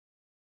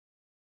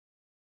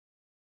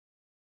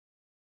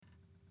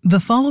The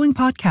following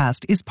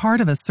podcast is part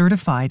of a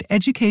certified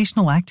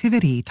educational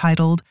activity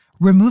titled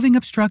Removing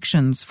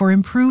Obstructions for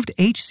Improved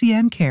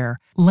HCM Care,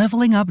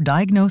 Leveling Up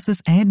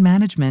Diagnosis and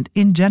Management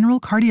in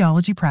General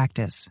Cardiology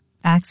Practice.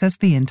 Access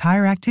the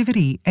entire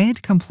activity and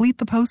complete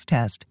the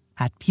post-test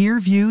at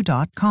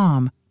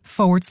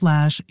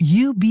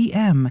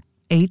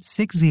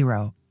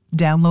peerview.com/UBM860.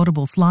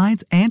 Downloadable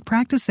slides and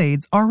practice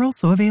aids are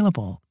also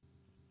available.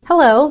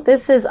 Hello,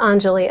 this is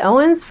Anjali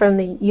Owens from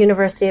the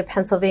University of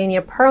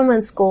Pennsylvania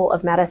Perelman School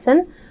of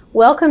Medicine.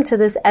 Welcome to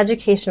this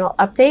educational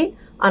update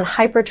on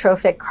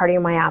hypertrophic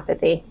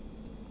cardiomyopathy.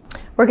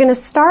 We're going to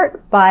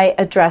start by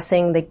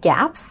addressing the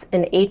gaps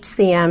in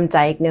HCM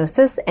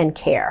diagnosis and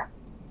care.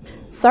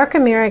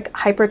 Sarcomeric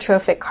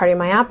hypertrophic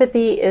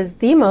cardiomyopathy is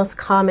the most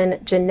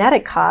common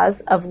genetic cause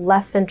of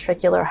left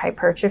ventricular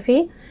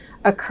hypertrophy,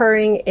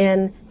 occurring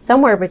in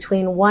somewhere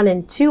between 1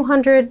 in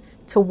 200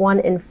 to 1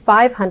 in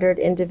 500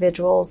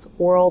 individuals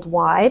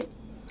worldwide.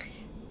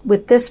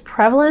 With this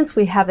prevalence,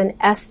 we have an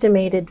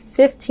estimated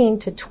 15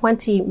 to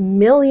 20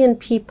 million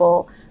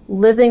people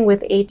living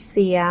with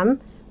HCM,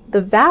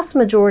 the vast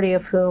majority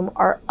of whom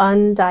are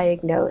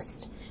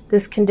undiagnosed.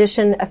 This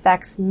condition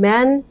affects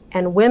men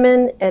and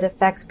women. It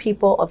affects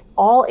people of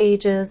all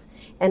ages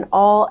and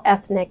all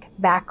ethnic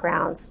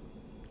backgrounds.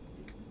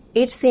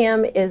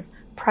 HCM is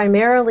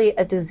primarily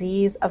a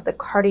disease of the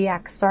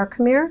cardiac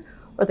sarcomere,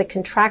 or the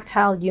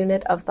contractile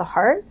unit of the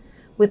heart,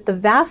 with the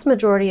vast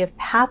majority of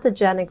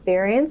pathogenic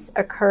variants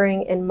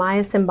occurring in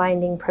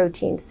myosin-binding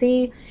protein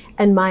C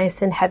and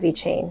myosin heavy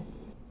chain.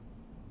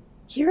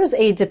 Here's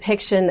a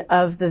depiction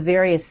of the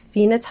various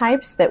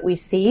phenotypes that we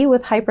see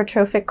with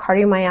hypertrophic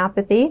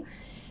cardiomyopathy.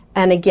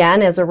 And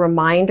again, as a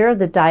reminder,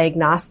 the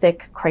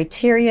diagnostic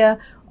criteria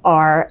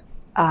are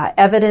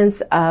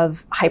evidence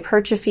of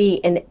hypertrophy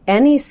in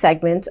any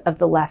segment of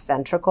the left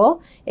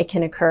ventricle. It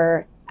can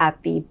occur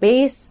at the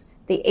base,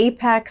 the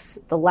apex,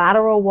 the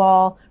lateral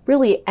wall,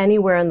 really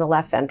anywhere in the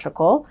left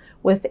ventricle,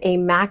 with a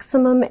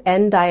maximum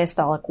end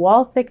diastolic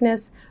wall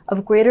thickness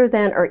of greater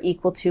than or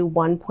equal to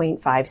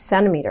 1.5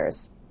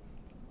 centimeters.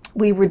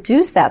 We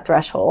reduce that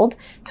threshold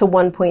to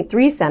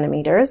 1.3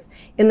 centimeters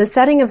in the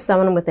setting of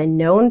someone with a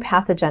known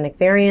pathogenic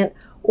variant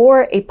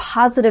or a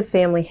positive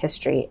family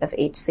history of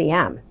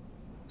HCM.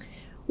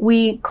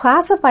 We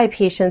classify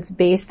patients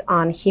based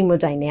on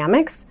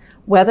hemodynamics,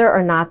 whether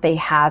or not they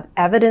have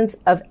evidence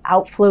of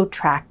outflow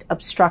tract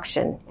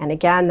obstruction. And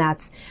again,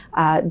 that's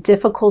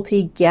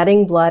difficulty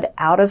getting blood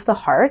out of the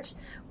heart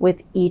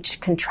with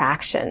each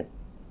contraction.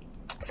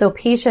 So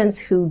patients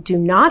who do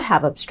not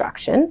have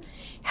obstruction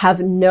have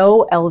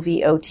no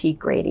LVOT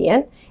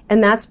gradient,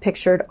 and that's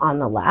pictured on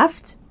the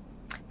left.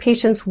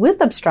 Patients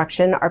with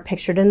obstruction are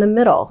pictured in the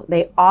middle.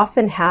 They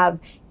often have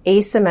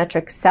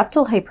asymmetric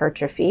septal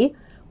hypertrophy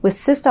with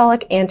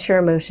systolic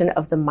anterior motion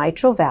of the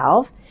mitral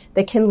valve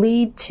that can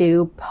lead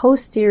to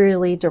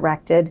posteriorly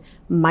directed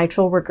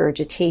mitral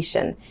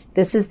regurgitation.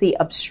 This is the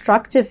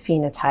obstructive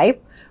phenotype,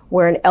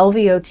 where an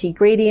LVOT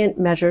gradient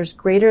measures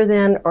greater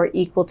than or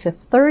equal to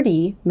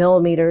 30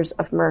 millimeters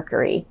of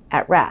mercury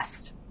at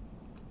rest.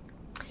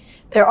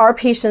 There are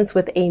patients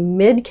with a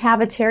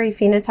mid-cavitary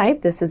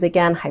phenotype. This is,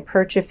 again,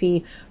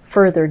 hypertrophy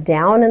further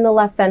down in the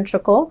left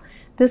ventricle.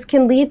 This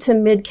can lead to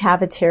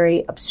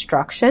mid-cavitary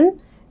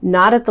obstruction,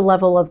 not at the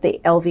level of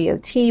the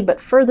LVOT, but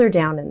further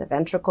down in the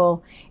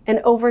ventricle. And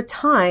over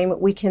time,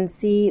 we can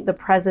see the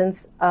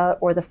presence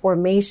or the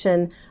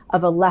formation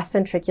of a left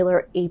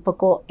ventricular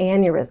apical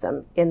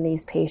aneurysm in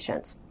these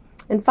patients.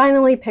 And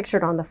finally,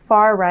 pictured on the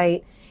far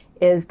right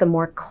is the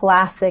more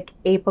classic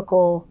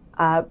apical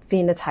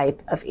phenotype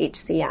of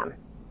HCM.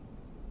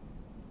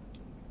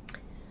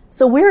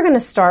 So we're going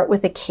to start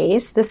with a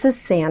case. This is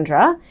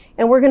Sandra,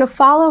 and we're going to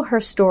follow her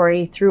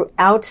story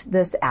throughout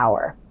this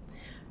hour.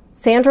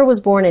 Sandra was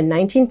born in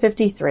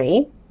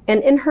 1953,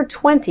 and in her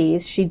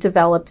 20s, she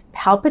developed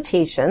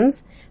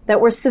palpitations that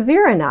were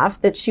severe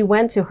enough that she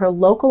went to her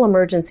local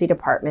emergency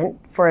department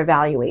for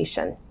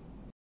evaluation.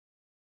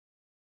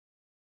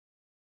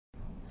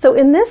 So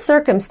in this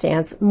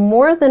circumstance,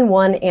 more than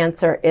one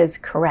answer is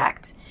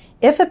correct.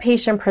 If a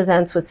patient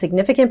presents with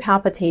significant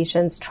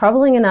palpitations,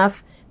 troubling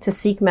enough to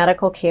seek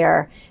medical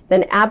care,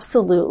 then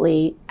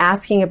absolutely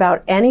asking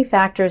about any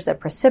factors that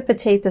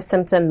precipitate the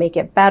symptom, make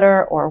it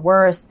better or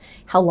worse,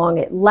 how long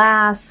it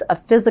lasts, a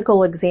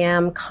physical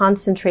exam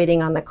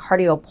concentrating on the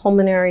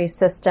cardiopulmonary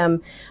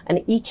system, an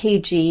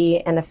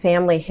EKG, and a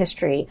family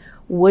history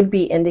would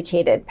be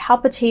indicated.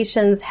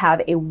 Palpitations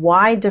have a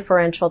wide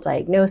differential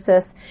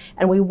diagnosis,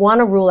 and we want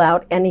to rule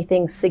out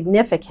anything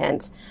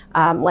significant,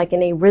 like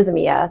an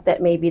arrhythmia,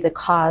 that may be the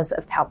cause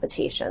of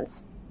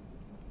palpitations.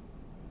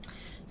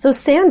 So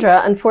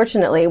Sandra,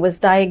 unfortunately, was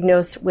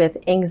diagnosed with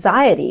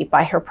anxiety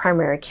by her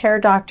primary care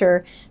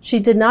doctor. She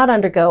did not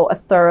undergo a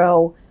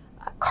thorough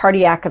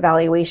cardiac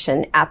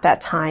evaluation at that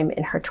time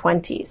in her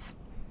 20s.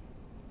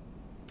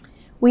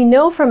 We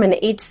know from an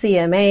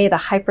HCMA, the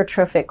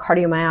Hypertrophic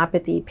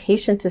Cardiomyopathy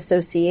Patient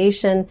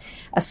Association,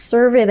 a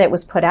survey that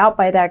was put out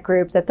by that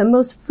group, that the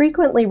most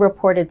frequently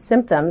reported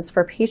symptoms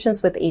for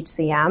patients with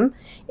HCM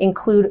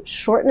include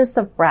shortness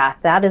of breath.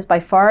 That is by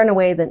far and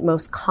away the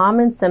most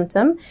common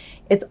symptom.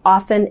 It's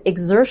often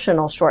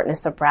exertional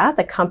shortness of breath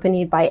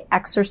accompanied by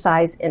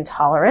exercise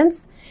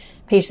intolerance.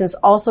 Patients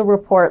also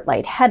report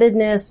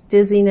lightheadedness,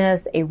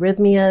 dizziness,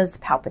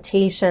 arrhythmias,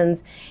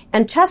 palpitations,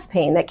 and chest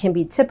pain that can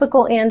be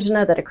typical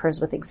angina that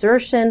occurs with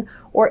exertion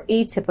or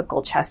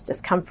atypical chest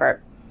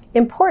discomfort.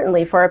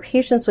 Importantly, for our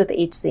patients with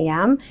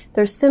HCM,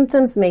 their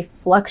symptoms may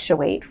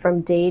fluctuate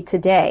from day to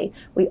day.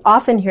 We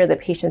often hear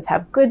that patients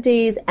have good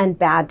days and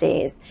bad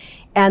days.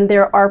 And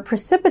there are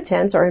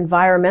precipitants or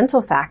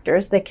environmental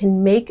factors that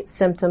can make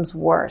symptoms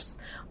worse.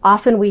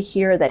 Often we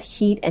hear that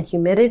heat and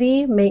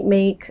humidity may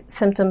make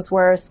symptoms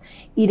worse.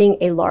 Eating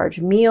a large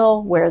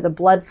meal where the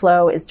blood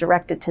flow is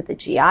directed to the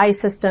GI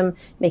system,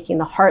 making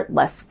the heart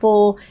less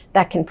full,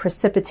 that can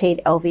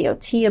precipitate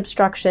LVOT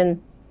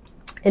obstruction.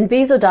 And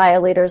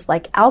vasodilators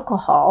like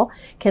alcohol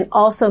can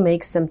also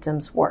make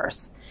symptoms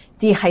worse.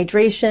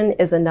 Dehydration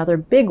is another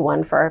big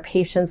one for our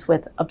patients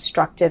with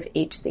obstructive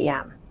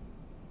HCM.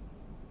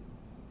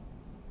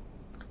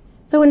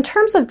 So in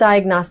terms of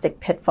diagnostic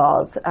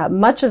pitfalls,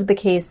 much of the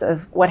case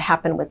of what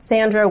happened with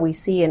Sandra we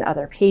see in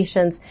other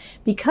patients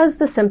because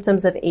the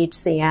symptoms of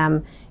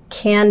HCM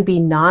can be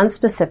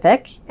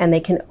nonspecific and they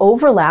can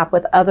overlap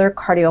with other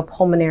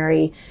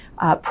cardiopulmonary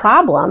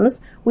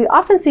problems. We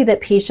often see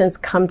that patients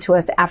come to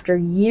us after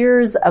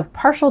years of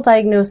partial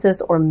diagnosis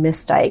or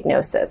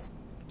misdiagnosis.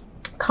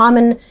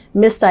 Common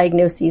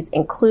misdiagnoses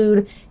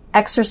include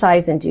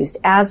exercise-induced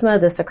asthma.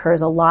 This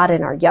occurs a lot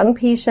in our young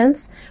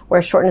patients,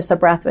 where shortness of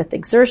breath with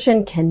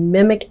exertion can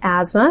mimic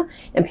asthma,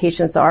 and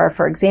patients are,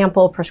 for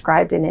example,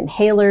 prescribed an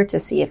inhaler to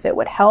see if it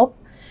would help.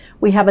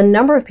 We have a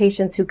number of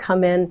patients who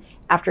come in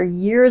after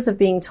years of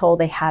being told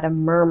they had a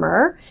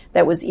murmur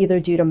that was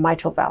either due to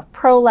mitral valve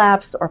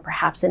prolapse or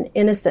perhaps an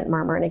innocent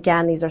murmur. And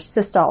again, these are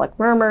systolic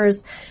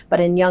murmurs, but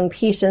in young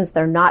patients,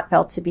 they're not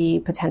felt to be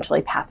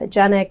potentially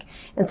pathogenic,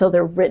 and so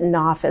they're written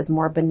off as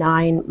more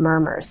benign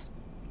murmurs.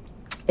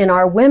 In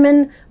our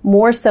women,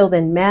 more so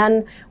than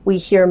men, we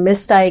hear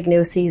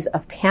misdiagnoses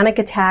of panic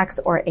attacks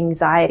or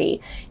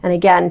anxiety. And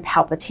again,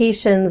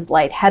 palpitations,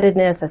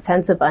 lightheadedness, a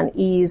sense of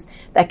unease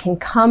that can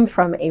come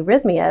from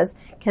arrhythmias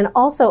can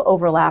also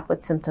overlap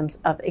with symptoms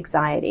of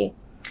anxiety.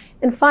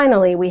 And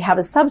finally, we have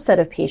a subset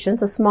of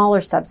patients, a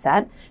smaller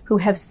subset, who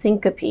have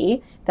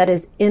syncope that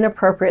is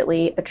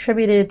inappropriately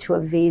attributed to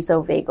a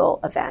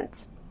vasovagal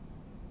event.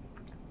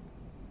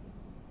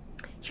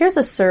 Here's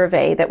a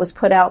survey that was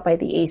put out by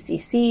the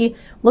ACC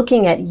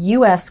looking at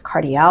U.S.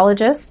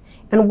 cardiologists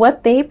and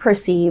what they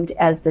perceived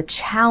as the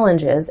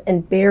challenges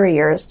and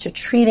barriers to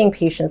treating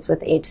patients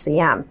with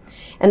HCM.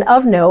 And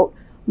of note,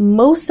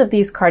 most of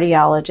these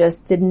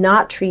cardiologists did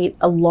not treat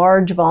a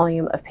large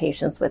volume of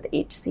patients with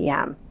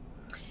HCM.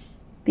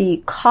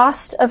 The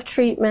cost of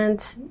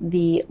treatment,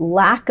 the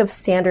lack of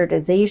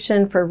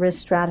standardization for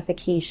risk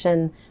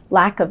stratification,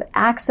 lack of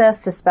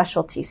access to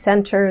specialty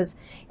centers,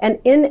 and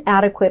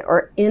inadequate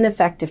or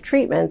ineffective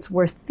treatments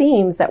were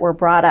themes that were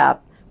brought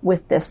up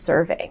with this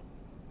survey.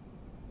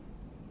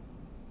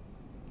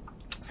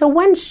 So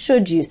when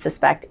should you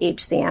suspect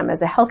HCM?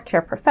 As a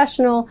healthcare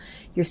professional,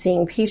 you're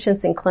seeing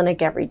patients in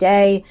clinic every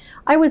day.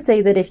 I would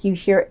say that if you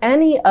hear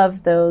any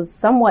of those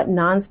somewhat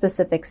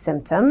nonspecific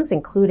symptoms,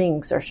 including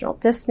exertional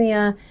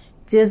dyspnea,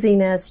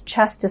 dizziness,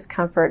 chest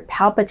discomfort,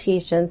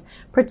 palpitations,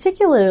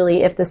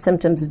 particularly if the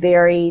symptoms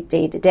vary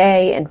day to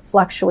day and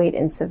fluctuate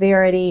in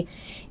severity,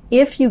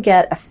 if you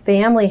get a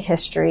family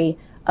history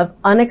of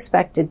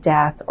unexpected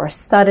death or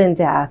sudden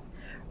death,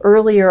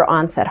 earlier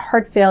onset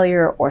heart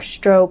failure or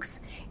strokes,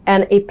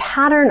 and a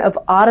pattern of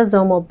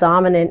autosomal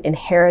dominant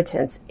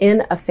inheritance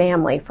in a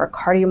family for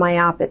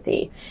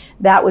cardiomyopathy,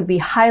 that would be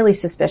highly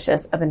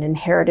suspicious of an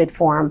inherited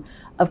form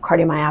of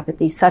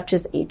cardiomyopathy such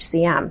as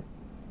HCM.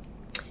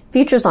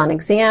 Features on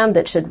exam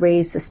that should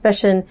raise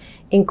suspicion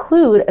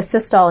include a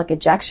systolic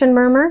ejection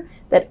murmur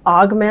that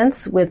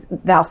augments with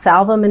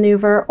Valsalva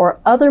maneuver or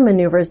other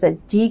maneuvers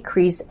that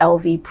decrease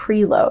LV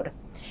preload,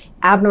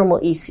 abnormal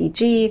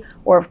ECG,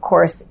 or of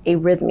course,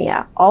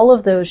 arrhythmia. All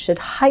of those should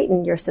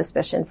heighten your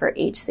suspicion for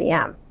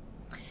HCM.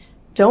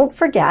 Don't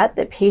forget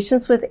that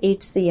patients with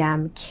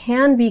HCM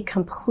can be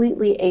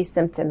completely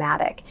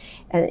asymptomatic.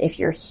 And if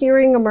you're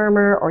hearing a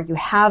murmur or you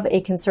have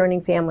a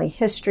concerning family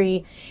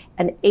history,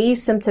 an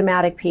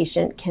asymptomatic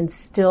patient can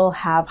still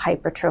have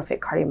hypertrophic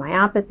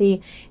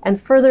cardiomyopathy, and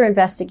further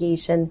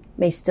investigation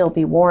may still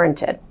be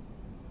warranted.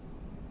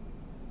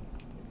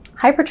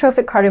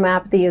 Hypertrophic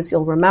cardiomyopathy, as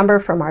you'll remember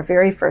from our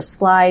very first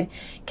slide,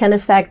 can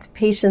affect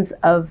patients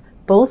of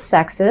both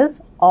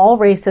sexes, all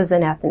races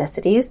and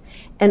ethnicities,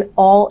 and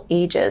all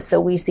ages.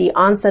 So we see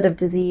onset of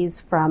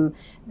disease from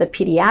the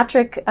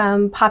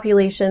pediatric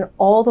population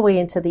all the way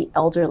into the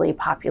elderly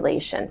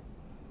population.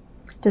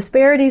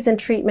 Disparities in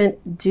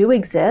treatment do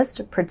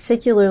exist,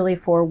 particularly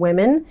for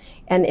women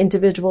and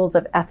individuals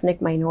of ethnic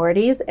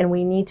minorities, and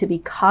we need to be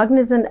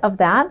cognizant of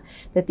that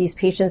these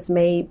patients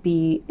may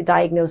be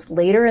diagnosed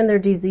later in their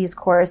disease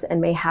course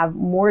and may have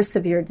more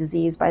severe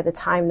disease by the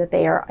time that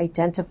they are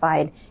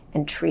identified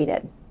and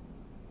treated.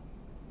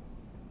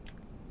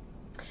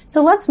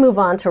 So let's move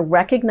on to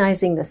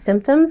recognizing the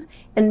symptoms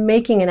and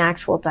making an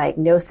actual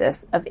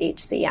diagnosis of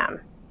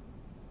HCM.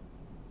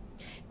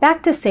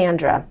 Back to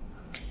Sandra.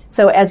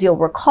 So as you'll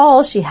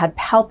recall, she had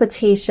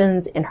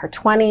palpitations in her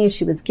 20s.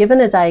 She was given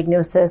a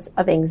diagnosis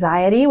of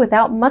anxiety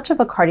without much of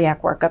a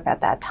cardiac workup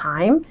at that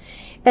time.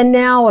 And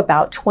now,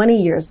 about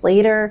 20 years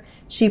later,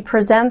 she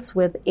presents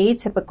with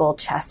atypical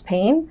chest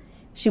pain.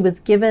 She was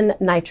given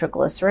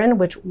nitroglycerin,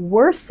 which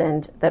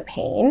worsened the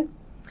pain.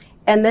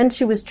 And then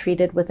she was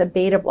treated with a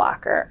beta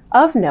blocker.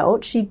 Of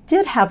note, she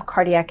did have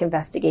cardiac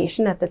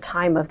investigation at the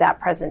time of that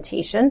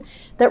presentation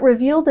that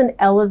revealed an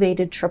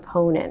elevated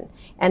troponin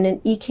and an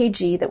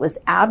EKG that was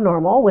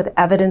abnormal with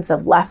evidence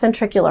of left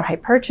ventricular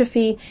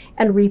hypertrophy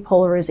and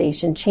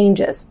repolarization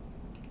changes.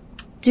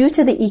 Due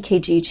to the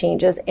EKG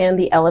changes and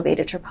the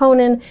elevated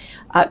troponin,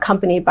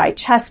 accompanied by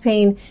chest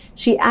pain,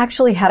 she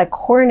actually had a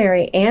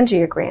coronary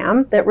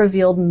angiogram that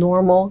revealed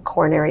normal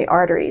coronary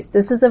arteries.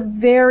 This is a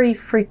very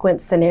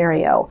frequent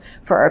scenario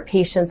for our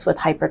patients with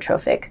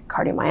hypertrophic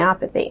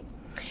cardiomyopathy.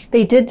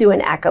 They did do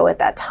an echo at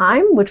that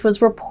time, which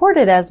was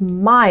reported as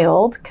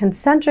mild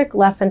concentric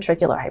left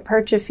ventricular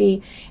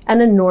hypertrophy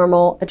and a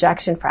normal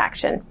ejection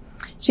fraction.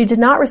 She did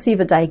not receive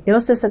a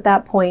diagnosis at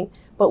that point,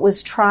 but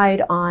was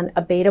tried on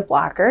a beta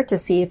blocker to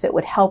see if it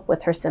would help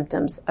with her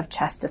symptoms of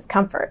chest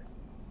discomfort.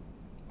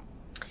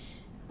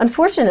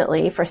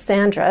 Unfortunately for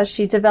Sandra,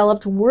 she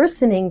developed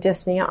worsening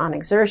dyspnea on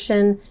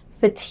exertion,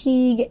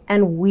 fatigue,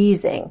 and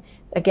wheezing.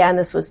 Again,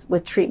 this was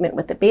with treatment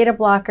with the beta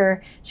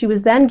blocker. She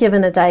was then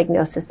given a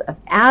diagnosis of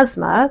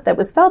asthma that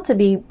was felt to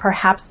be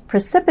perhaps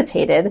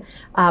precipitated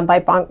by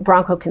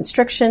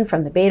bronchoconstriction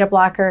from the beta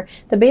blocker.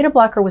 The beta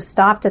blocker was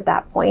stopped at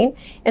that point,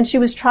 and she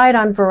was tried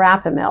on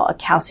verapamil, a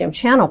calcium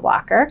channel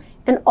blocker,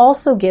 and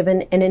also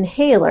given an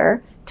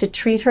inhaler to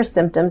treat her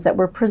symptoms that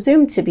were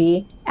presumed to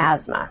be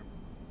asthma.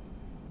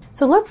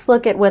 So let's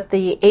look at what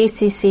the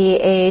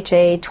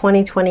ACC/AHA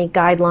 2020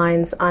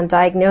 guidelines on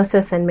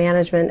diagnosis and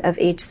management of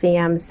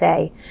HCM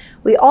say.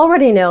 We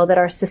already know that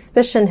our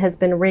suspicion has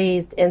been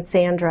raised in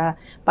Sandra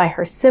by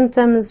her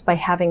symptoms, by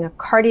having a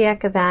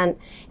cardiac event,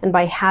 and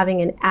by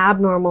having an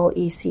abnormal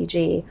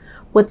ECG.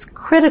 What's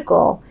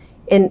critical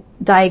in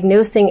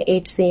diagnosing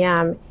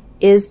HCM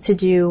is to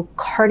do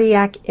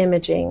cardiac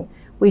imaging.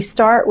 We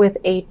start with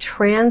a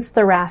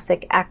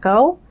transthoracic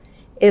echo.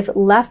 If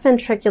left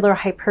ventricular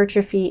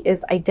hypertrophy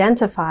is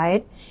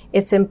identified,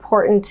 it's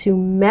important to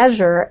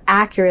measure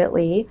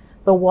accurately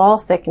the wall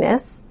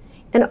thickness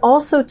and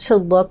also to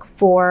look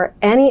for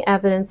any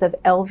evidence of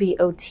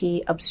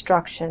LVOT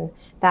obstruction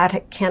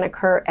that can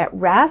occur at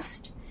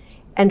rest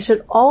and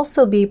should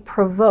also be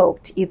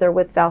provoked either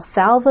with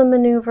Valsalva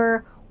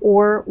maneuver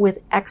or with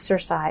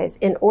exercise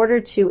in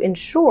order to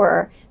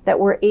ensure that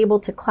we're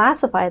able to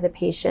classify the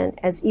patient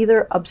as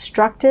either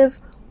obstructive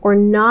or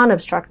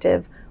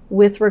non-obstructive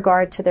with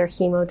regard to their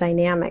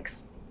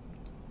hemodynamics.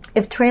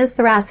 If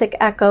transthoracic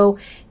echo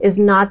is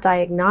not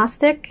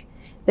diagnostic,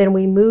 then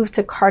we move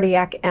to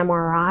cardiac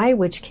MRI,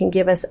 which can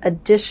give us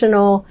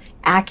additional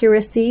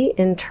accuracy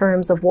in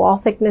terms of wall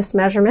thickness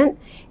measurement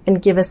and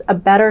give us a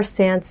better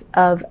sense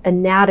of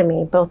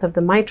anatomy, both of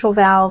the mitral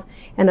valve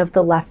and of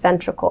the left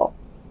ventricle.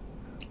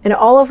 In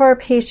all of our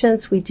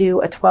patients, we do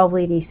a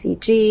 12-lead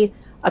ECG,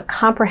 a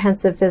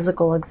comprehensive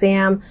physical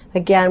exam,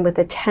 again with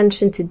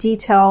attention to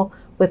detail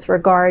with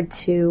regard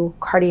to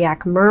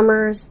cardiac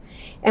murmurs,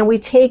 and we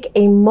take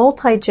a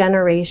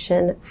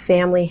multi-generation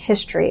family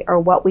history, or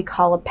what we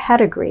call a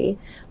pedigree,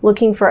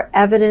 looking for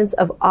evidence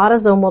of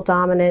autosomal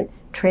dominant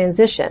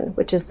transition,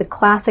 which is the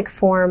classic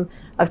form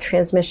of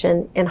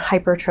transmission in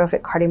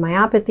hypertrophic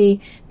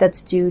cardiomyopathy that's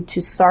due to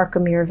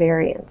sarcomere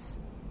variants.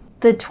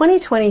 The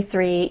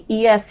 2023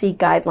 ESC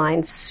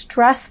guidelines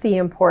stress the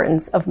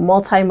importance of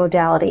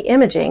multimodality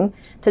imaging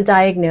to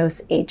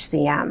diagnose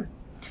HCM.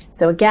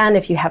 So again,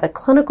 if you have a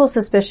clinical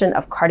suspicion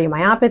of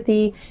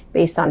cardiomyopathy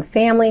based on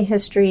family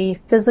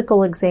history,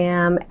 physical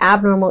exam,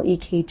 abnormal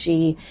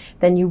EKG,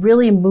 then you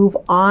really move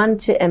on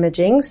to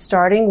imaging,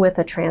 starting with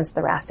a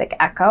transthoracic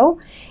echo,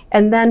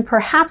 and then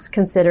perhaps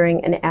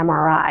considering an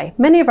MRI.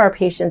 Many of our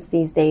patients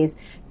these days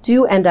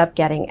do end up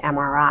getting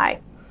MRI.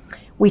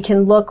 We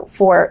can look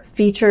for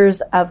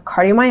features of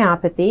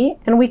cardiomyopathy,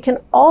 and we can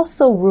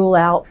also rule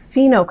out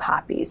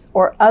phenocopies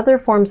or other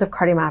forms of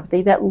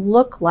cardiomyopathy that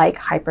look like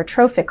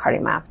hypertrophic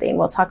cardiomyopathy. And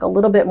we'll talk a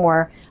little bit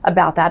more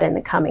about that in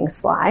the coming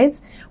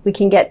slides. We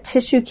can get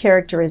tissue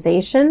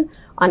characterization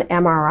on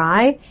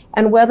MRI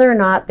and whether or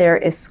not there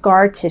is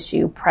scar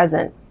tissue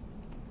present.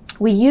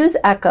 We use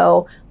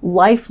echo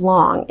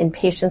lifelong in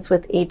patients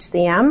with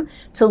HCM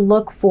to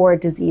look for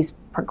disease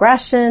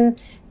progression,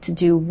 to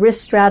do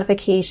risk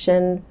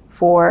stratification,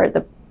 for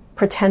the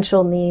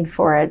potential need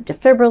for a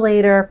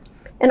defibrillator,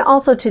 and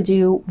also to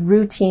do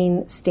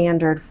routine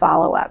standard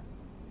follow-up.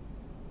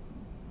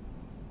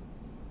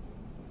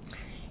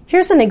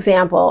 Here's an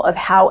example of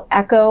how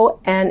echo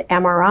and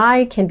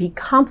MRI can be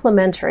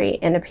complementary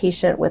in a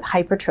patient with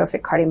hypertrophic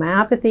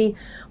cardiomyopathy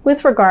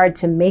with regard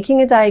to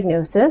making a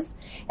diagnosis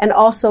and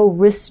also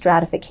risk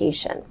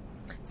stratification.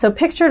 So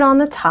pictured on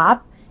the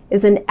top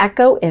is an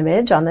echo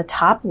image on the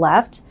top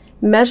left,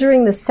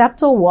 measuring the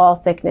septal wall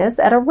thickness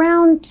at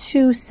around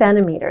 2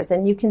 centimeters.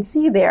 And you can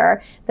see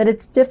there that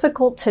it's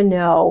difficult to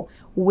know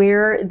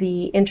where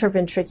the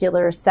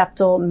intraventricular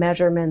septal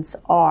measurements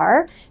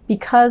are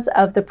because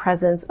of the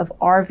presence of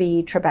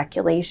RV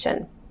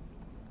trabeculation.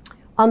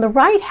 On the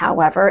right,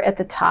 however, at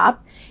the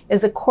top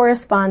is a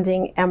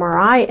corresponding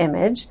MRI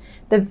image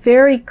that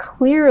very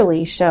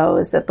clearly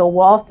shows that the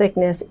wall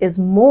thickness is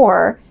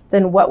more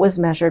than what was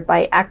measured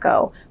by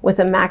echo, with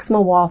a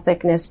maximal wall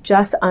thickness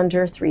just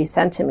under 3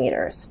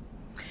 centimeters.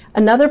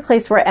 Another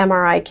place where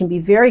MRI can be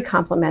very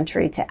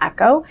complementary to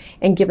echo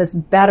and give us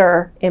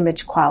better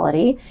image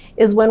quality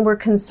is when we're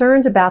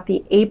concerned about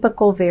the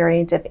apical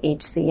variant of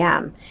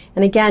HCM.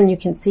 And again, you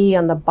can see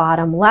on the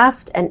bottom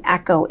left an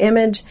echo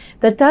image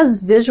that does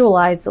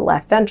visualize the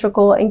left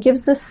ventricle and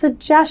gives the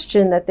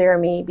suggestion that there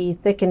may be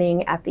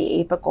thickening at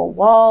the apical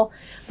wall.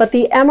 But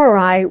the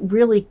MRI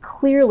really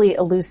clearly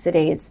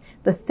elucidates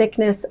the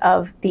thickness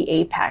of the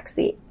apex,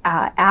 the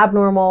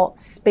abnormal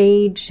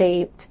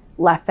spade-shaped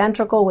left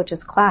ventricle, which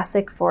is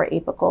classic for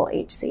apical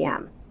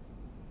HCM.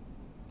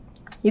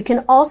 You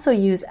can also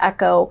use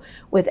echo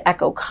with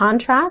echo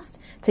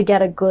contrast to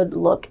get a good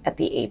look at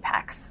the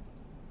apex.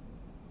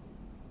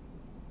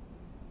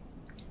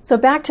 So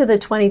back to the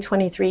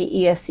 2023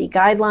 ESC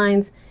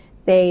guidelines,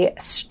 they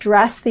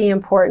stress the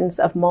importance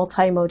of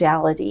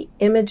multimodality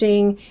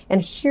imaging,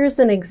 and here's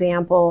an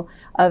example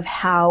of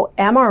how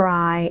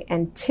MRI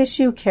and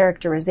tissue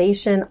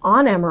characterization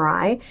on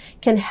MRI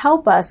can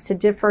help us to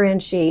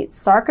differentiate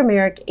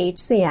sarcomeric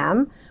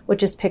HCM,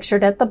 which is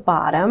pictured at the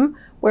bottom,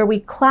 where we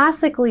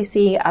classically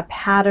see a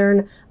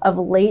pattern of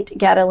late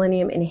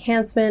gadolinium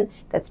enhancement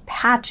that's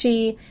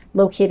patchy,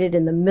 located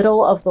in the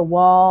middle of the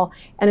wall,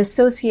 and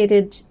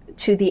associated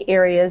to the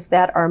areas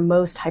that are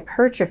most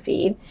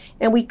hypertrophied,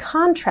 and we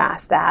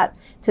contrast that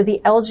to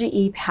the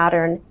LGE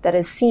pattern that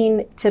is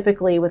seen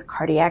typically with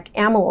cardiac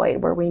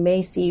amyloid, where we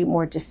may see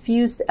more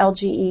diffuse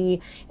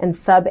LGE and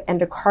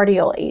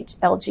subendocardial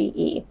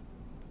LGE.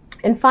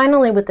 And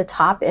finally, with the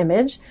top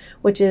image,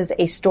 which is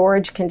a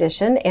storage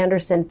condition,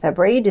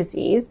 Anderson-Fabry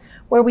disease,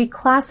 where we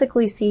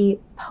classically see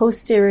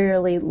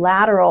posteriorly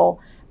lateral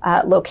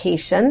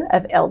location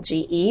of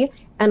LGE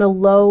and a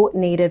low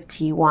native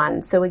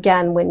T1. So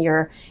again, when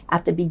you're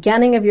at the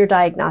beginning of your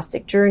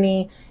diagnostic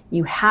journey,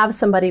 you have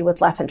somebody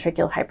with left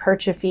ventricular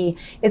hypertrophy,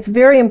 it's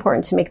very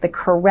important to make the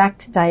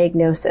correct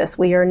diagnosis.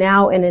 We are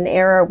now in an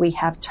era we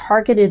have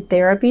targeted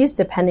therapies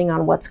depending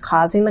on what's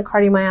causing the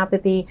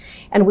cardiomyopathy,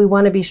 and we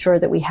want to be sure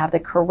that we have the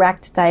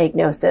correct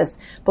diagnosis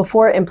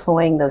before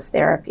employing those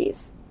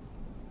therapies.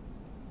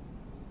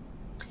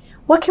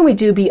 What can we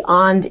do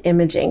beyond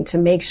imaging to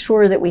make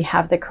sure that we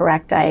have the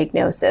correct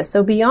diagnosis?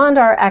 So beyond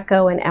our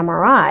echo and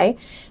MRI,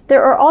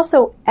 there are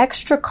also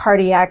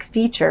extracardiac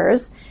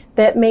features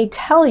that may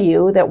tell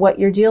you that what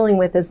you're dealing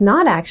with is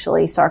not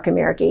actually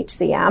sarcomeric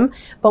HCM,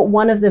 but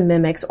one of the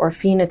mimics or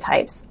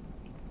phenotypes.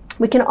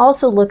 We can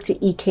also look to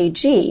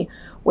EKG,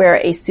 where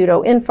a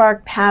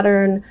pseudoinfarct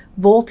pattern,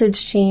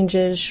 voltage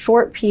changes,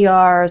 short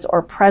PRs,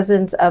 or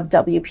presence of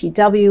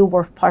WPW,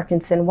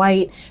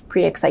 Wolff-Parkinson-White,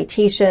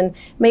 pre-excitation,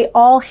 may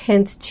all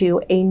hint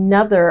to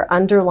another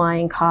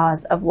underlying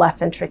cause of left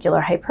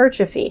ventricular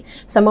hypertrophy,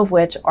 some of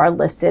which are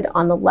listed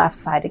on the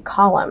left-sided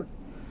column.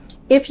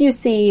 If you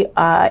see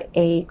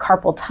a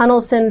carpal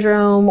tunnel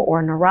syndrome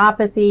or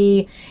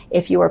neuropathy,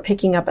 if you are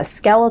picking up a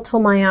skeletal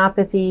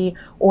myopathy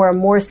or a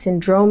more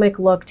syndromic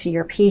look to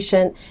your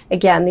patient,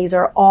 again, these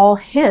are all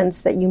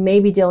hints that you may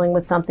be dealing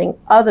with something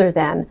other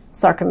than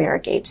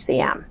sarcomeric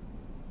HCM.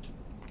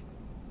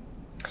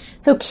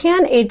 So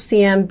can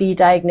HCM be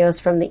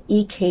diagnosed from the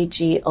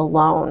EKG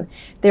alone?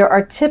 There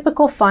are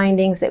typical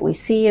findings that we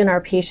see in our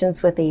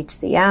patients with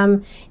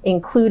HCM,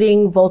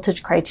 including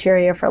voltage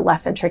criteria for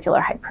left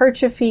ventricular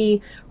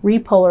hypertrophy,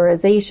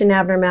 repolarization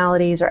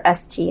abnormalities or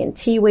ST and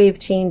T wave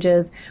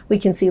changes. We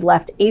can see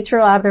left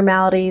atrial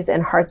abnormalities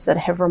and hearts that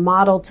have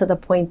remodeled to the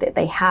point that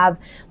they have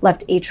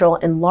left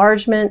atrial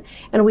enlargement.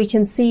 And we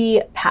can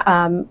see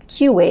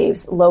Q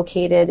waves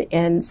located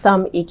in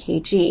some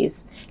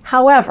EKGs.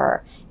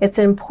 However, it's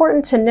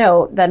important to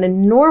note that a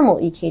normal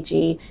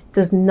EKG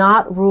does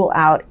not rule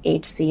out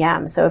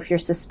HCM. So if your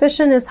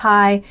suspicion is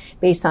high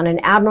based on an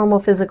abnormal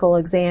physical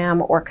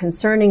exam or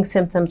concerning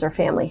symptoms or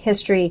family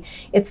history,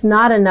 it's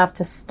not enough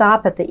to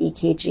stop at the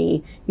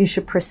EKG. You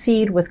should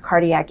proceed with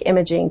cardiac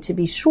imaging to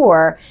be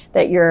sure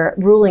that you're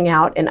ruling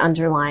out an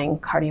underlying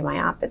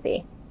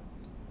cardiomyopathy.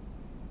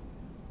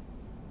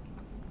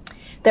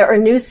 There are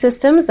new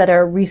systems that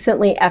are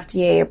recently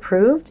FDA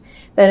approved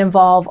that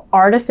involve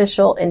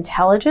artificial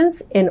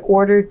intelligence in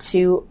order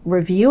to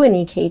review an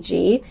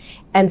EKG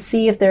and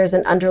see if there is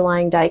an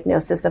underlying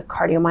diagnosis of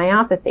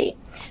cardiomyopathy.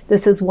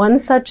 This is one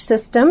such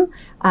system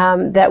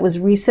that was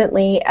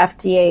recently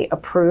FDA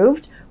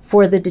approved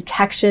for the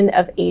detection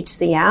of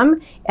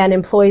HCM and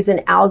employs an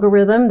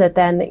algorithm that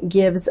then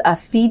gives a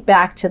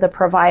feedback to the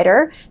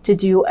provider to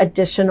do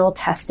additional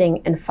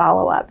testing and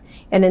follow-up.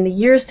 And in the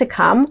years to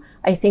come,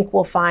 I think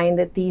we'll find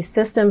that these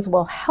systems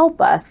will help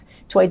us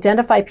to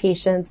identify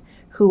patients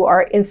who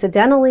are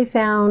incidentally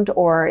found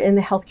or in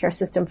the healthcare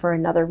system for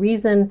another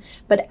reason,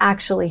 but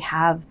actually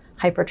have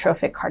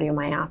hypertrophic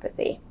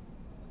cardiomyopathy.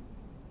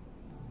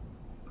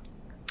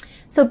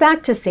 So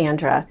back to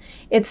Sandra.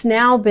 It's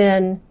now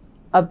been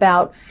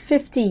about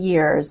 50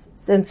 years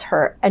since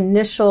her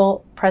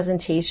initial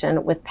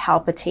presentation with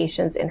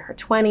palpitations in her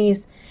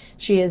 20s.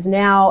 She has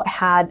now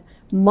had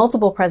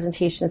multiple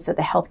presentations to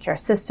the healthcare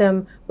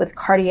system with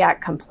cardiac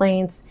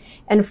complaints.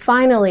 And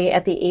finally,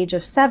 at the age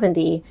of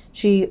 70,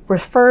 she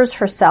refers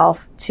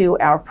herself to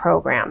our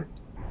program.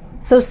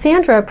 So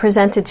Sandra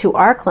presented to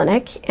our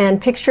clinic,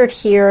 and pictured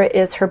here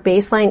is her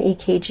baseline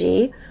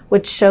EKG,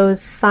 which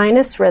shows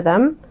sinus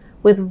rhythm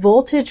with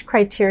voltage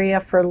criteria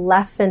for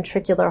left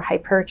ventricular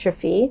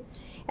hypertrophy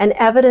and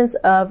evidence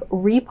of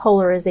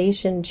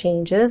repolarization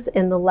changes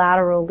in the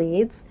lateral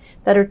leads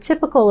that are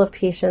typical of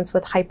patients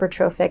with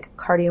hypertrophic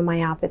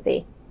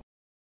cardiomyopathy.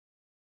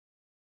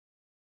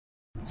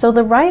 So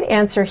the right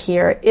answer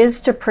here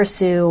is to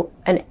pursue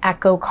an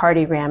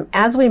echocardiogram.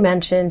 As we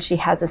mentioned, she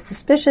has a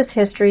suspicious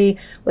history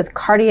with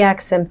cardiac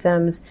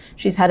symptoms.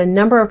 She's had a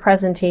number of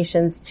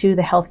presentations to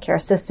the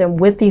healthcare system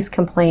with these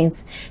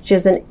complaints. She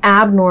has an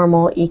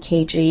abnormal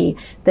EKG.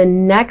 The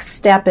next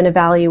step in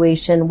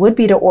evaluation would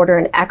be to order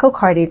an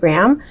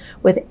echocardiogram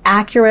with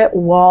accurate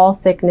wall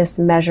thickness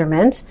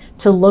measurement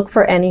to look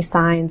for any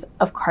signs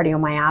of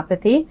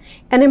cardiomyopathy,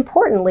 and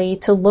importantly,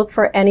 to look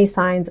for any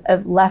signs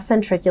of left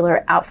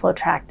ventricular outflow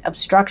tract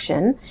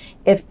obstruction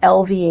if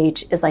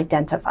LVH is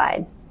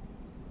identified.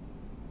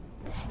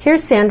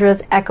 Here's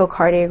Sandra's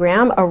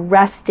echocardiogram, a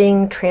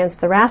resting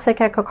transthoracic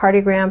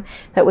echocardiogram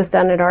that was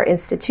done at our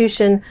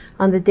institution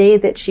on the day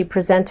that she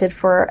presented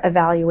for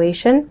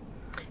evaluation.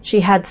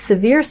 She had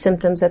severe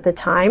symptoms at the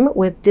time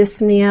with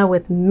dyspnea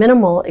with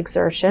minimal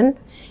exertion.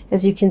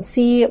 As you can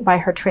see by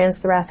her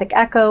transthoracic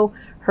echo,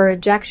 her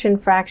ejection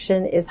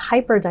fraction is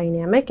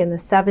hyperdynamic in the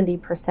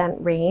 70%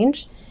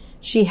 range.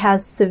 She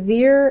has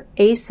severe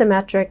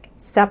asymmetric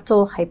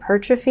septal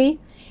hypertrophy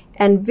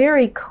and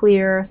very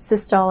clear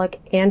systolic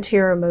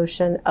anterior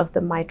motion of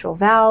the mitral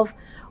valve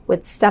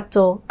with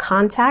septal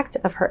contact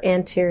of her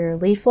anterior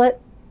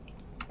leaflet.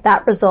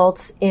 That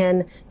results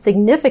in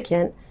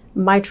significant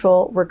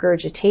mitral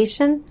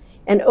regurgitation.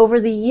 And over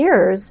the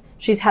years,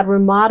 she's had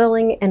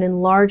remodeling and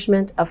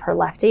enlargement of her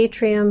left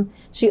atrium.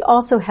 She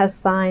also has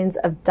signs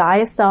of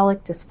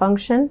diastolic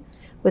dysfunction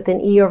with an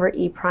E over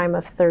E prime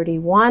of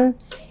 31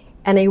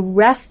 and a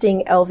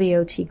resting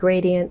LVOT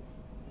gradient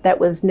that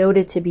was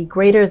noted to be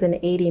greater than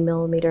 80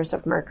 millimeters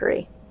of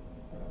mercury.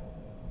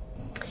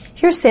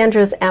 Here's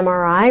Sandra's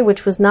MRI,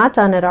 which was not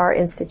done at our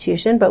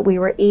institution, but we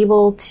were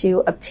able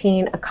to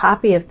obtain a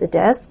copy of the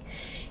disc.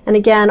 And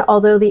again,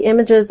 although the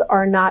images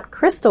are not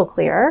crystal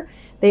clear,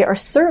 they are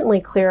certainly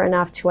clear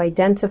enough to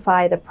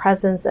identify the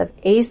presence of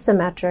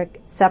asymmetric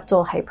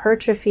septal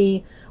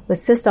hypertrophy with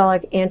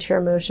systolic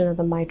anterior motion of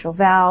the mitral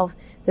valve.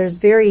 There's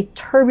very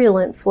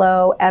turbulent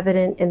flow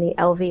evident in the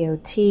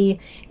LVOT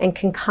and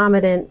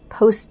concomitant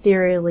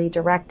posteriorly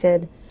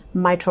directed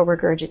mitral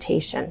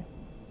regurgitation.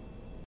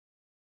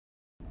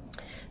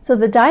 So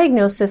the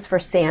diagnosis for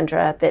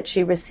Sandra that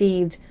she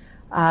received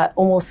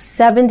almost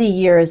 70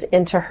 years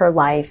into her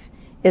life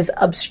is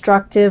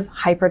obstructive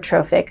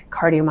hypertrophic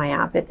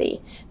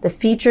cardiomyopathy. The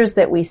features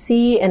that we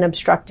see in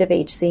obstructive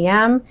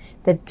HCM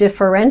that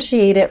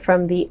differentiate it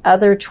from the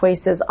other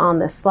choices on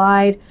the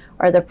slide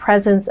are the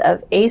presence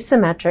of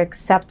asymmetric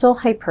septal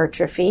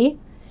hypertrophy,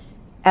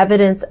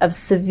 evidence of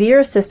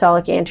severe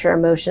systolic anterior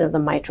motion of the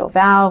mitral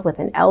valve with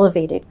an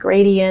elevated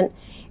gradient,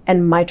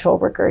 and mitral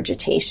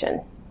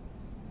regurgitation.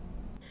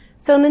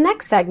 So in the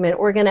next segment,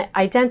 we're going to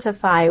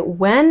identify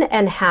when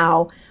and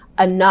how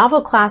a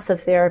novel class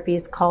of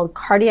therapies called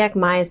cardiac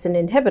myosin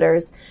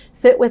inhibitors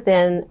fit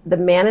within the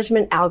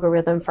management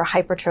algorithm for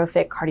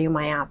hypertrophic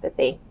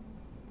cardiomyopathy.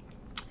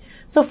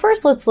 So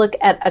first, let's look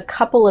at a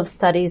couple of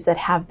studies that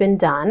have been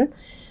done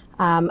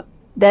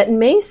that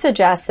may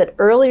suggest that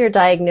earlier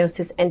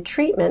diagnosis and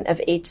treatment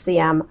of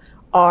HCM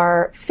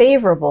are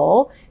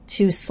favorable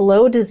to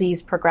slow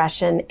disease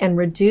progression and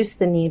reduce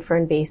the need for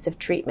invasive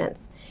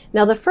treatments.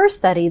 Now, the first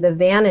study, the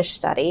VANISH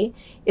study,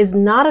 is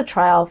not a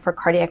trial for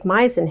cardiac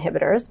myosin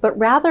inhibitors, but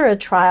rather a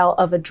trial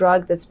of a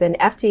drug that's been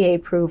FDA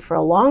approved for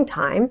a long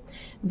time,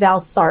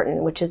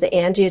 valsartan, which is an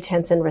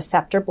angiotensin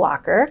receptor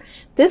blocker.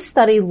 This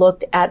study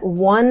looked at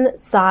one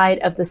side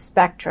of the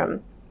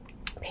spectrum,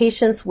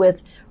 patients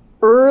with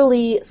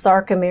early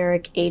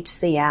sarcomeric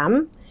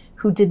HCM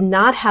who did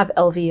not have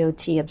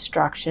LVOT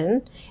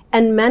obstruction,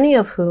 and many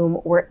of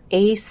whom were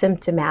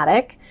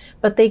asymptomatic,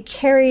 but they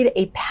carried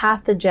a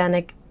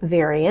pathogenic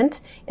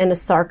variant in a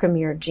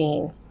sarcomere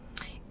gene.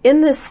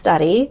 In this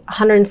study,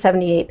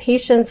 178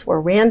 patients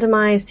were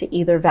randomized to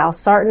either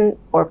valsartan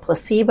or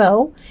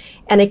placebo,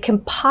 and a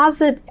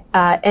composite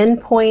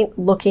endpoint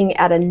looking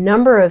at a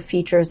number of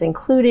features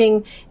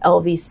including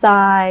LV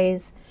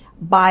size,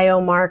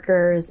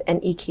 biomarkers,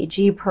 and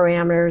EKG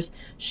parameters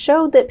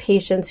showed that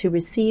patients who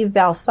received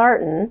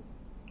valsartan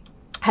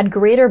had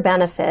greater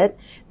benefit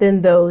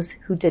than those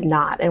who did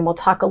not. And we'll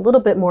talk a little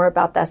bit more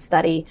about that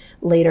study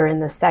later in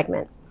this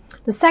segment.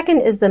 The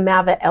second is the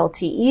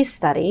MAVA-LTE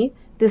study.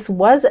 This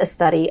was a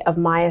study of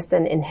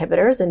myosin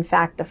inhibitors, in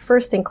fact, the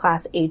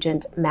first-in-class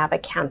agent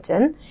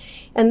mavacamten.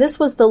 And this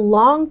was the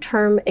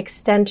long-term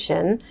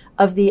extension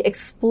of the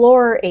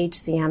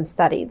Explorer-HCM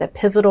study, the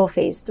pivotal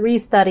phase 3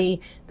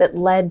 study that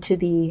led to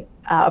the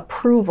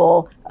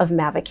approval of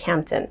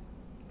mavacamten.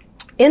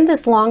 In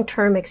this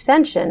long-term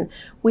extension,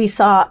 we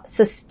saw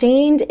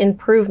sustained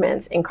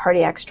improvements in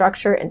cardiac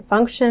structure and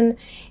function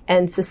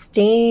and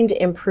sustained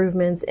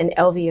improvements in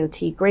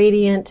LVOT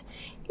gradient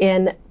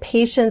in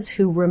patients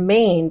who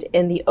remained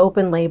in the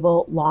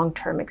open-label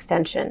long-term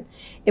extension.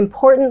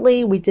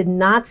 Importantly, we did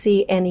not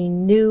see any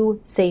new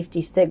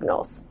safety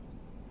signals.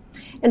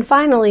 And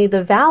finally,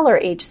 the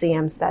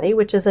VALOR-HCM study,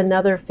 which is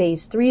another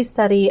phase 3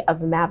 study of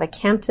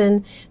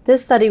mavacamten.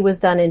 This study was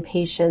done in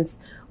patients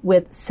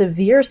with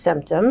severe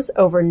symptoms,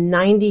 over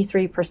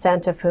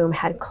 93% of whom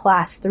had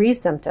class 3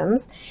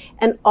 symptoms,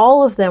 and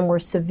all of them were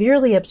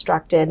severely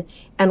obstructed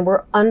and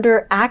were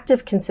under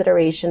active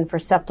consideration for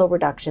septal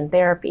reduction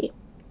therapy.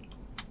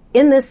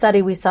 In this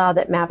study, we saw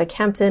that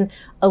mavacamten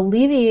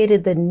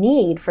alleviated the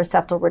need for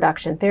septal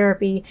reduction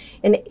therapy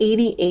in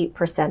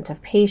 88%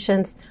 of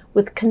patients,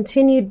 with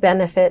continued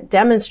benefit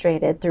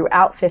demonstrated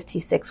throughout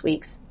 56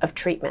 weeks of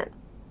treatment.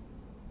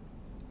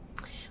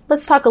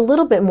 Let's talk a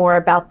little bit more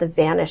about the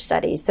VANISH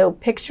study. So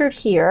pictured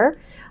here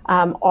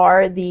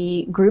are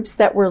the groups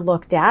that were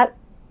looked at.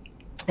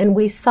 And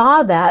we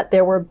saw that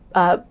there were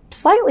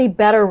slightly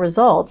better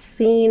results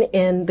seen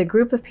in the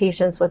group of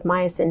patients with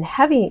myosin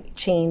heavy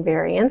chain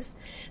variants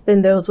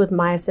than those with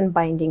myosin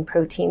binding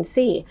protein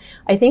C.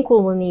 I think we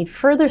will need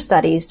further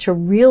studies to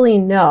really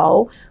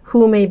know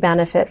who may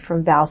benefit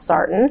from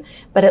valsartan,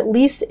 but at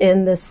least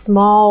in this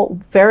small,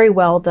 very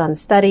well done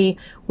study,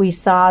 we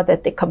saw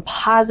that the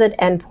composite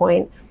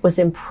endpoint was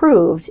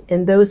improved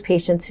in those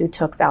patients who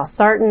took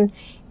valsartan.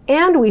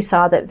 And we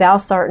saw that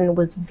valsartan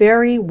was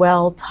very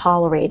well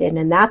tolerated.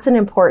 And that's an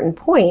important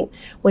point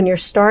when you're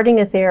starting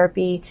a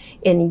therapy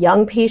in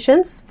young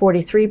patients.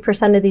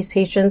 43% of these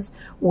patients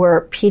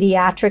were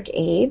pediatric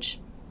age.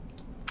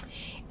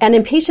 And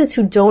in patients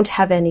who don't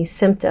have any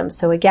symptoms.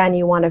 So again,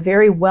 you want a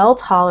very well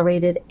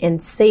tolerated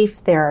and safe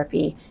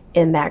therapy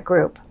in that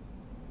group.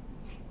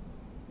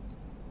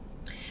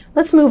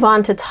 Let's move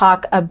on to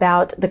talk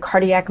about the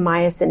cardiac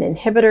myosin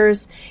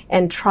inhibitors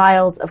and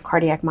trials of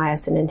cardiac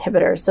myosin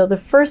inhibitors. So the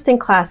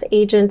first-in-class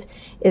agent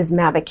is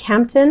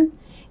mavacamten,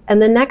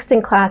 and the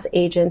next-in-class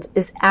agent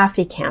is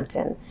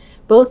aficamten.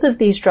 Both of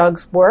these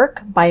drugs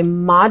work by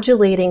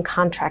modulating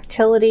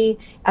contractility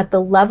at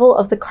the level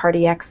of the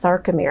cardiac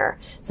sarcomere.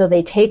 So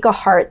they take a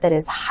heart that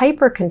is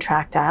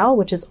hypercontractile,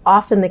 which is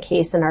often the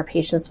case in our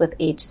patients with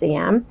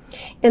HCM,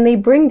 and they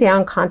bring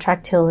down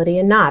contractility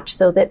a notch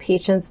so that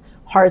patients'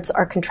 hearts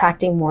are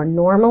contracting more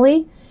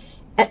normally,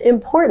 and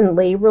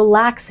importantly,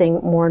 relaxing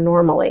more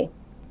normally.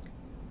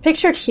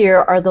 Pictured here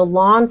are the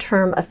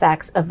long-term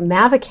effects of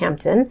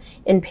mavacamten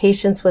in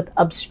patients with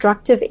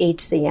obstructive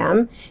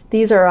HCM.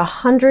 These are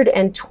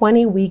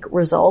 120-week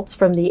results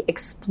from the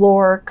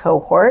Explorer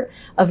cohort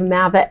of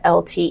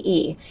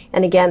MAVA-LTE.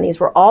 And again, these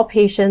were all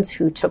patients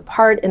who took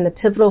part in the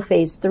pivotal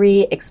phase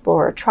 3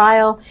 Explorer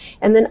trial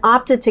and then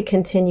opted to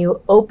continue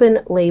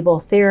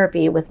open-label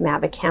therapy with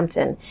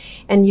mavacamten.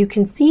 And you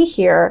can see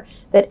here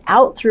that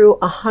out through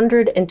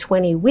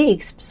 120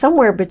 weeks,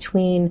 somewhere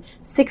between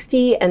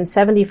 60 and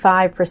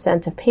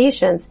 75% of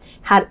patients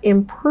had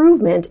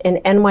improvement in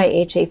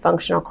NYHA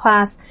functional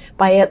class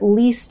by at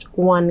least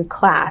one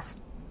class.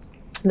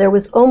 There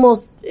was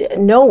almost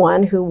no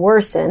one who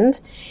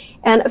worsened,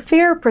 and a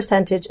fair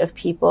percentage of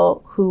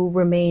people who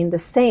remained the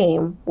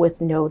same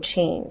with no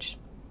change.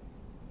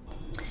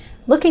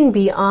 Looking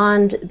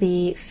beyond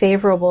the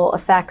favorable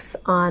effects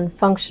on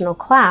functional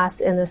class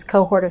in this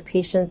cohort of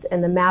patients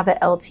in the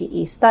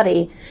MAVA-LTE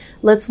study,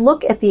 let's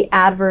look at the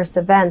adverse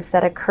events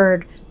that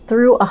occurred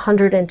through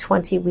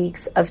 120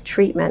 weeks of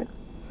treatment.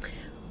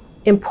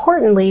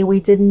 Importantly,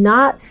 we did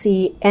not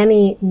see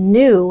any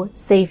new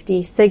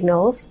safety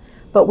signals,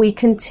 but we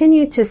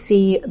continue to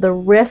see the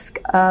risk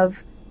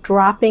of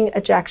dropping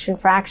ejection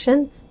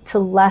fraction to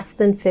less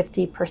than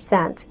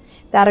 50%.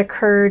 That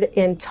occurred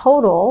in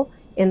total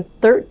in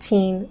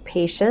 13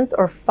 patients,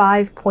 or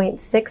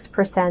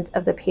 5.6%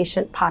 of the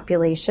patient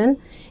population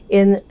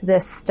in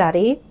this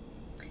study.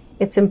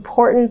 It's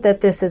important that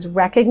this is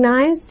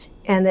recognized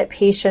and that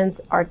patients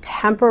are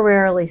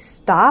temporarily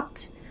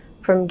stopped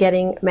from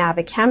getting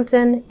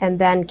mavacamten and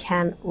then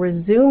can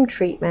resume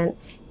treatment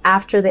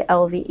after the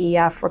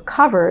LVEF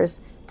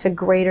recovers to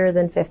greater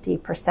than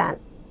 50%.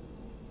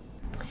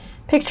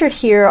 Pictured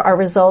here are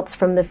results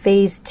from the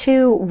phase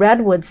 2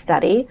 Redwood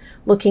study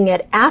looking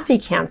at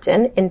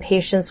aficamten in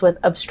patients with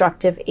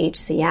obstructive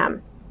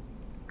HCM.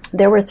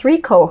 There were 3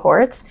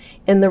 cohorts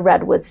in the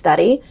Redwood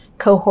study.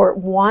 Cohort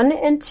 1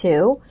 and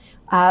 2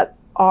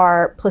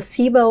 are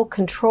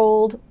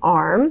placebo-controlled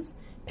arms.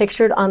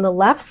 Pictured on the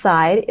left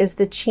side is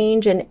the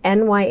change in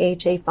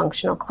NYHA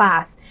functional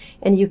class.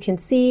 And you can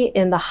see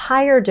in the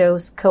higher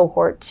dose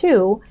cohort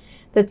 2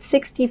 that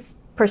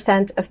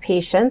 60% of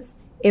patients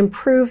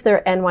improve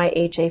their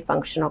NYHA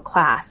functional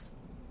class.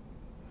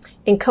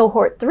 In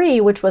cohort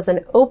 3, which was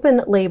an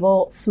open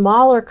label,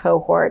 smaller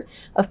cohort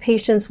of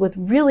patients with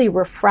really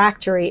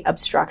refractory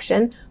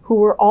obstruction who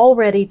were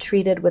already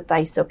treated with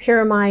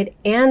disopyramide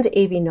and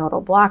AV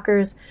nodal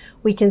blockers,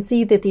 we can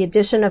see that the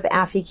addition of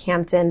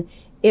aficamten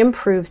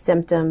improved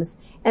symptoms,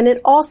 and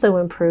it also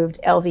improved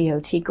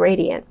LVOT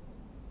gradient.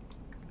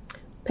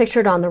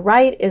 Pictured on the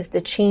right is the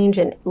change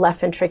in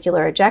left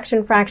ventricular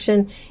ejection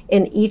fraction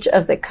in each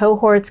of the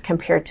cohorts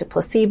compared to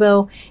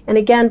placebo. And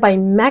again, by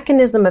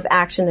mechanism of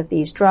action of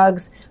these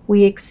drugs,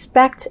 we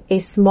expect a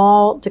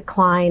small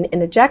decline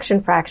in ejection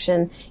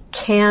fraction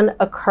can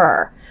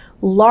occur.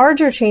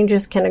 Larger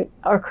changes can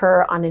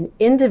occur on an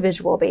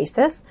individual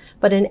basis,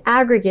 but in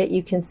aggregate,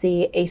 you can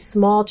see a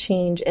small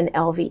change in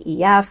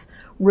LVEF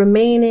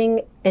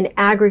remaining in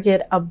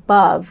aggregate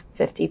above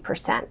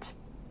 50%.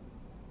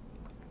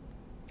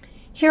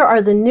 Here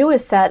are the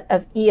newest set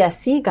of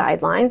ESC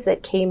guidelines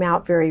that came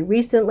out very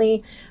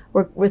recently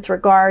with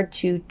regard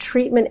to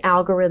treatment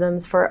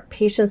algorithms for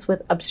patients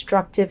with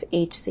obstructive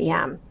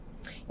HCM.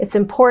 It's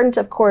important,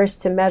 of course,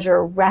 to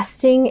measure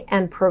resting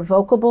and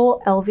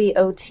provocable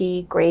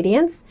LVOT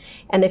gradients.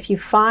 And if you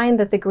find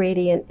that the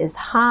gradient is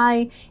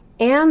high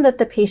and that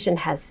the patient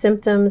has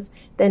symptoms,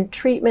 then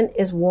treatment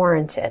is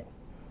warranted.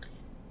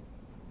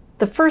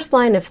 The first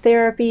line of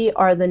therapy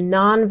are the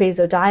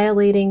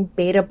non-vasodilating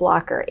beta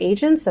blocker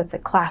agents. That's a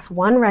class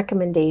 1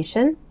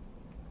 recommendation.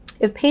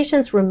 If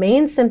patients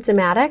remain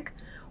symptomatic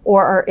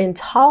or are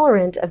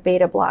intolerant of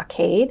beta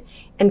blockade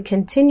and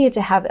continue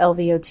to have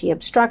LVOT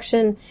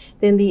obstruction,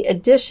 then the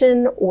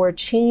addition or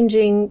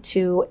changing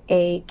to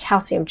a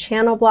calcium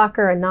channel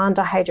blocker, a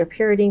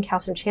non-dihydropyridine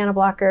calcium channel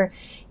blocker,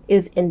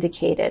 is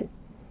indicated.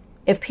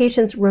 If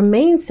patients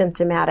remain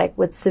symptomatic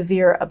with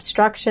severe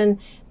obstruction,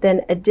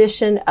 then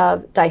addition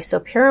of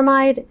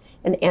disopyramide,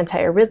 an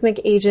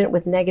antiarrhythmic agent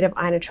with negative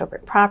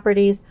inotropic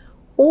properties,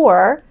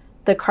 or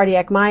the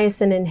cardiac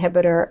myosin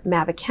inhibitor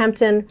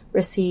mavacamten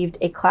received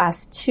a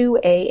class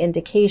 2A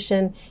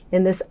indication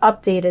in this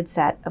updated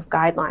set of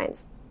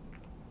guidelines.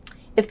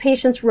 If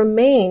patients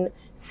remain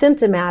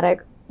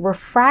symptomatic,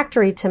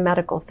 refractory to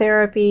medical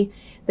therapy,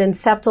 then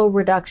septal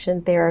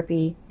reduction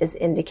therapy is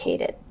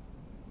indicated.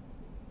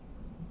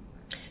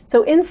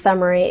 So in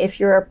summary,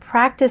 if you're a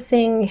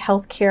practicing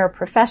healthcare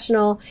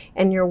professional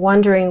and you're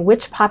wondering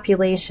which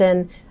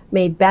population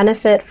may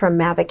benefit from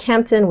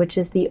mavacamten, which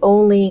is the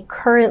only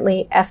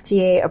currently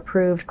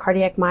FDA-approved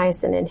cardiac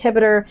myosin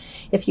inhibitor,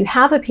 if you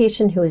have a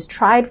patient who has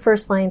tried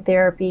first-line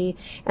therapy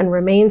and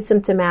remains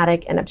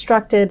symptomatic and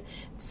obstructed,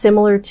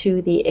 similar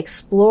to the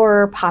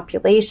Explorer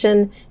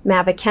population,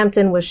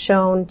 mavacamten was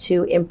shown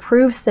to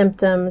improve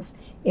symptoms,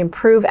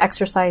 improve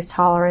exercise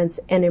tolerance,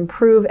 and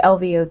improve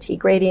LVOT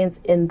gradients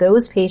in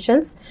those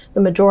patients, the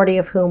majority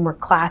of whom were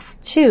class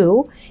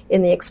 2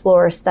 in the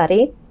Explorer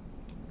study.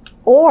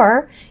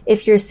 Or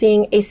if you're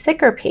seeing a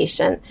sicker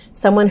patient,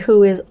 someone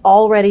who is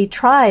already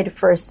tried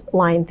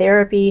first-line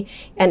therapy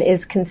and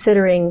is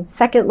considering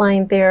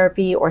second-line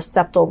therapy or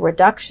septal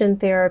reduction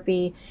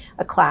therapy,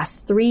 a class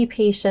 3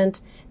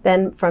 patient,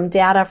 then from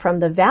data from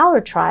the VALOR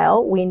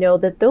trial, we know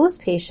that those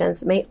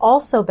patients may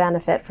also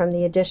benefit from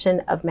the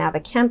addition of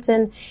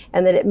mavacamten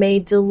and that it may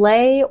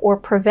delay or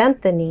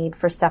prevent the need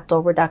for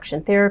septal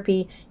reduction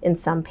therapy in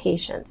some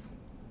patients.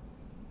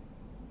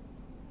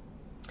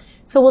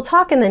 So we'll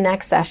talk in the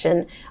next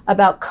session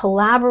about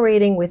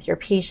collaborating with your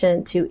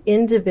patient to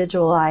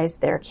individualize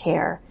their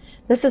care.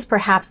 This is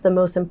perhaps the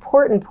most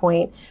important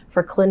point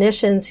for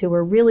clinicians who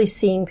are really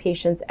seeing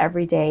patients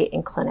every day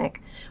in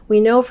clinic. We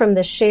know from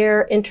the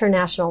SHARE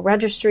International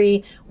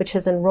Registry, which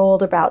has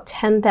enrolled about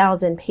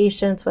 10,000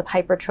 patients with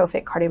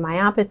hypertrophic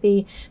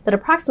cardiomyopathy, that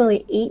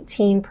approximately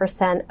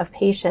 18% of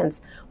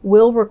patients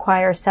will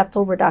require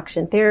septal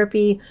reduction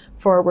therapy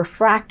for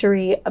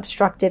refractory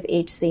obstructive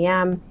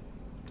HCM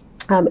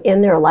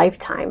in their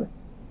lifetime.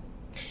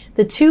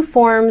 The 2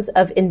 forms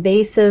of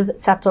invasive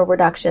septal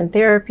reduction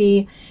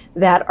therapy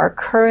that are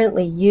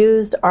currently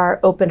used are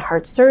open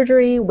heart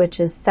surgery, which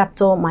is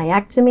septal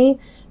myectomy,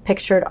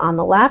 pictured on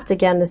the left.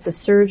 Again, this is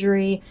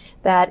surgery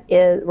that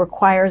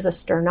requires a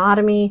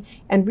sternotomy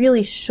and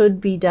really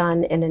should be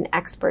done in an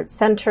expert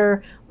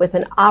center with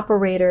an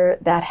operator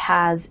that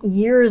has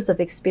years of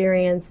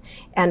experience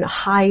and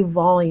high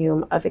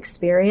volume of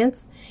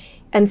experience.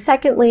 And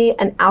secondly,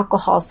 an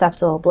alcohol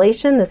septal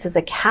ablation. This is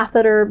a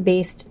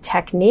catheter-based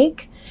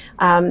technique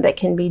that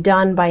can be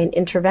done by an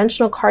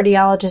interventional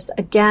cardiologist.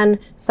 Again,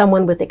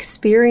 someone with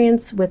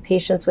experience with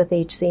patients with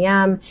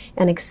HCM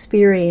and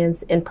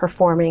experience in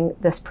performing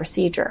this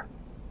procedure.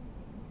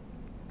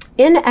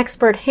 In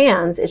expert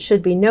hands, it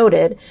should be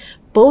noted,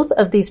 both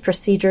of these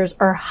procedures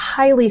are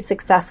highly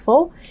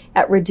successful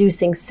at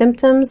reducing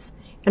symptoms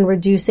and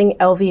reducing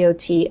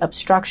LVOT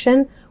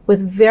obstruction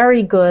with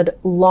very good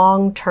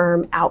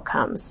long-term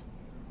outcomes.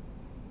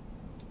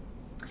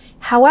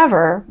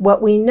 However,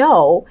 what we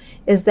know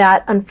is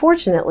that,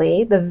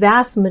 unfortunately, the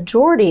vast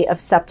majority of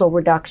septal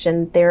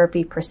reduction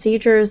therapy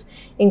procedures,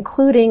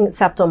 including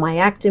septal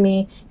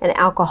myectomy and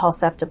alcohol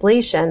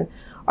septablation,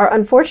 are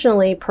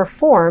unfortunately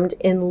performed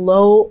in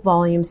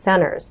low-volume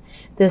centers.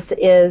 This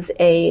is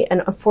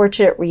an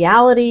unfortunate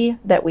reality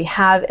that we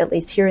have, at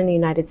least here in the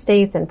United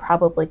States and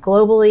probably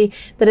globally,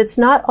 that it's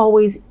not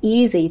always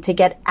easy to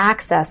get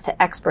access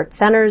to expert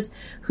centers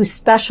who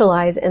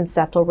specialize in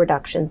septal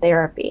reduction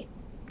therapy.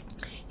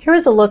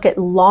 Here's a look at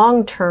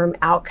long-term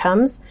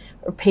outcomes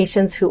for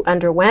patients who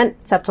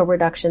underwent septal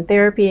reduction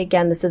therapy.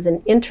 Again, this is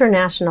an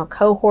international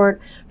cohort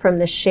from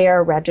the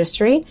SHARE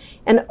registry.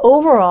 And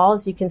overall,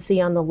 as you can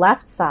see on the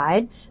left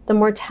side, the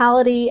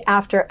mortality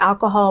after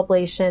alcohol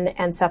ablation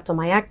and septal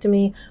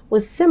myectomy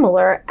was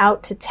similar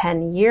out to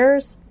 10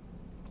 years.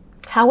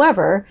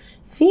 However,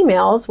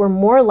 females were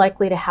more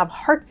likely to have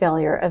heart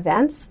failure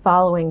events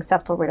following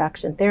septal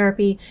reduction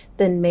therapy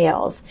than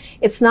males.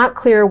 It's not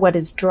clear what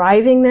is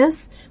driving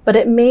this, but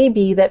it may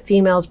be that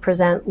females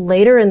present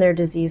later in their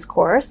disease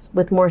course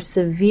with more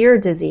severe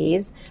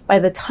disease by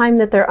the time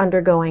that they're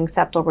undergoing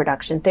septal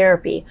reduction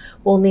therapy.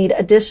 We'll need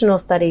additional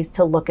studies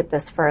to look at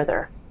this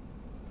further.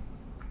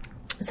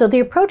 So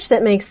the approach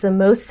that makes the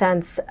most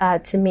sense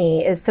to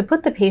me is to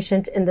put the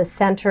patient in the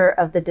center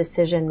of the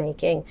decision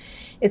making.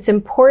 It's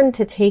important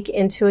to take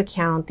into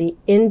account the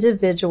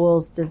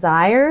individual's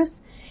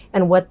desires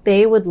and what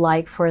they would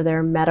like for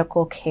their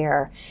medical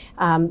care.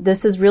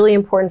 This is really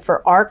important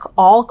for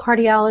all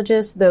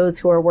cardiologists, those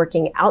who are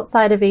working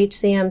outside of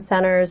HCM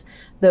centers,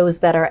 those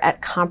that are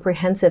at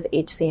comprehensive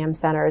HCM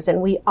centers.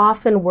 And we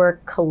often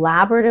work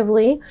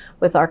collaboratively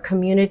with our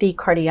community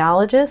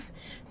cardiologists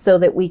so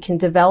that we can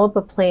develop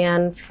a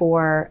plan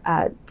for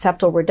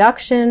septal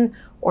reduction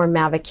or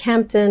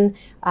mavacamten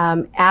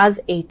as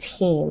a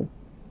team.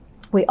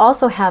 We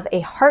also have a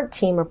heart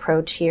team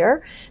approach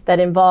here that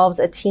involves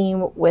a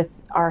team with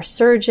our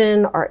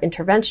surgeon, our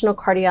interventional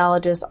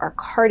cardiologist, our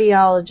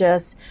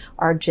cardiologists,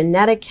 our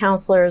genetic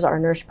counselors, our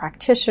nurse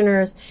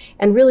practitioners,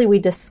 and really we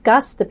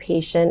discuss the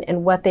patient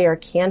and what they are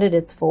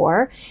candidates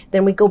for.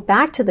 Then we go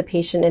back to the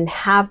patient and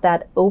have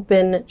that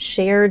open,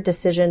 shared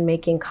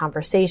decision-making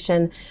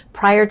conversation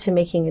prior to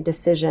making a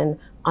decision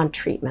on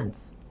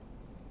treatments.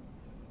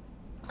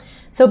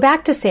 So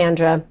back to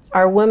Sandra,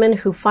 our woman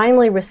who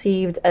finally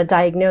received a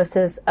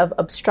diagnosis of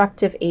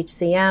obstructive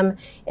HCM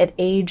at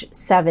age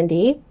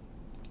 70.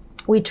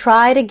 We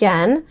tried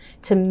again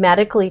to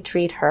medically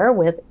treat her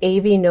with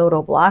AV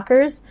nodal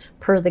blockers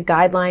per the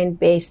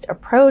guideline-based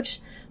approach,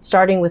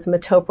 starting with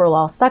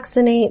metoprolol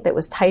succinate that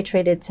was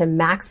titrated to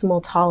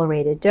maximal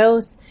tolerated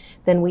dose.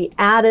 Then we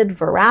added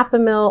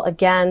verapamil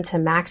again to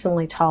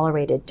maximally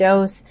tolerated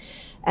dose.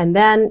 And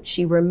then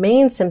she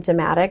remained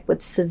symptomatic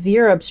with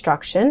severe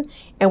obstruction,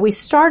 and we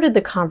started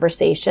the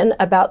conversation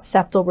about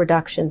septal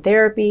reduction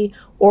therapy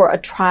or a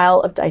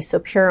trial of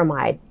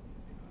disopyramide.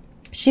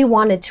 She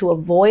wanted to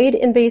avoid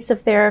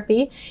invasive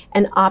therapy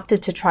and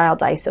opted to trial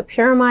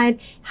disopyramide.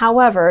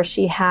 However,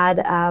 she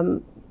had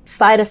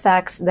side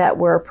effects that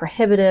were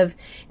prohibitive,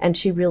 and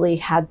she really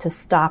had to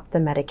stop the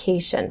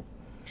medication.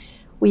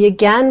 We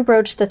again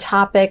broached the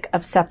topic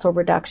of septal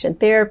reduction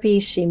therapy.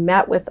 She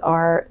met with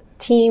our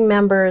team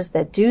members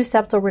that do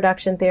septal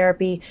reduction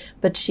therapy,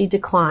 but she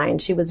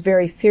declined. She was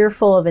very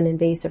fearful of an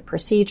invasive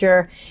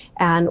procedure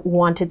and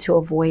wanted to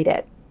avoid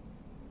it.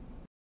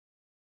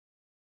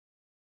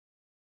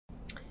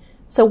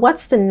 So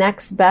what's the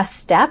next best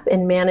step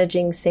in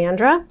managing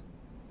Sandra?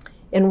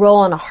 Enroll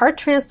on a heart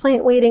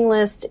transplant waiting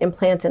list,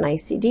 implant an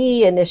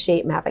ICD,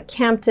 initiate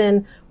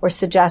mavacamten, or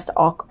suggest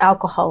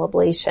alcohol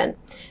ablation.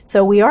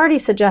 So we already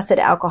suggested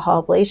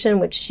alcohol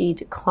ablation, which she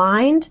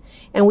declined,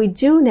 and we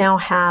do now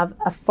have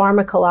a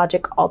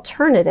pharmacologic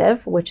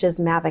alternative, which is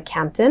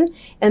mavacamten,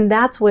 and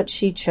that's what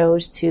she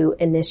chose to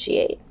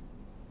initiate.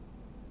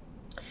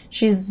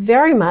 She's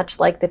very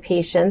much like the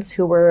patients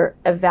who were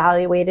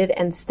evaluated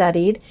and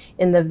studied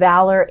in the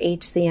VALOR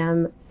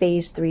HCM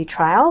phase 3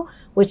 trial,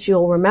 which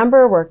you'll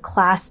remember were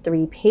class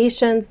 3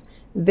 patients,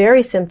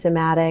 very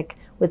symptomatic,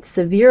 with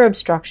severe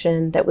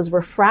obstruction that was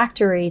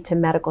refractory to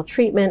medical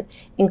treatment,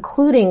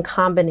 including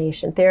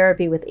combination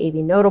therapy with AV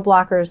nodal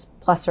blockers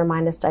plus or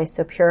minus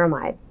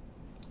disopyramide.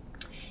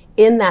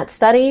 In that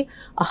study,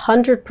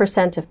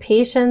 100% of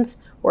patients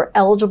were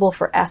eligible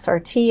for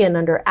SRT and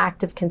under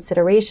active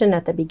consideration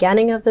at the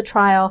beginning of the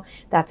trial.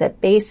 That's at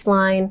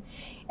baseline.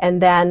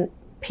 And then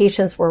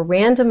patients were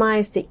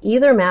randomized to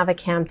either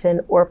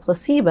mavacamten or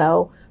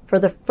placebo for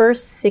the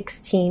first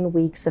 16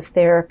 weeks of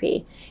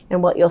therapy.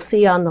 And what you'll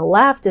see on the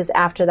left is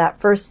after that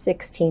first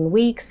 16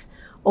 weeks,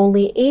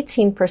 only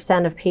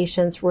 18% of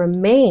patients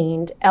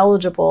remained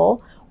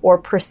eligible or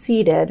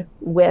proceeded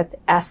with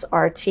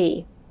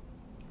SRT.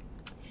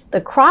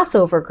 The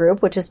crossover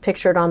group, which is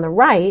pictured on the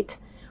right,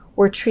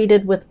 were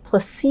treated with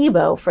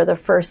placebo for the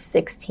first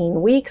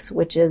 16 weeks,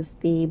 which is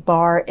the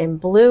bar in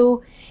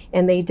blue,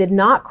 and they did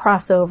not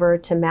cross over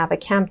to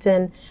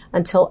mavacamten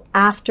until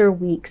after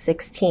week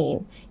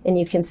 16. And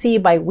you can see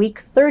by week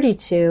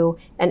 32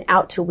 and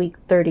out to week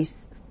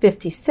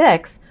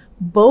 56,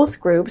 both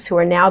groups who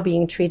are now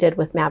being treated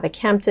with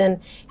mavacamten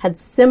had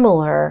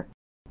similar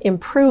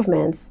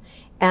improvements,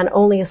 and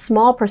only a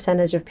small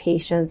percentage of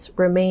patients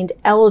remained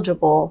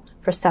eligible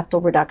for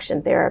septal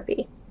reduction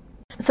therapy.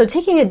 So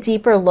taking a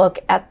deeper look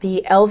at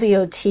the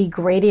LVOT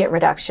gradient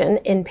reduction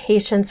in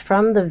patients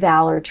from the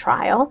VALOR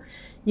trial,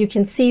 you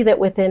can see that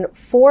within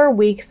 4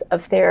 weeks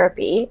of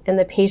therapy in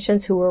the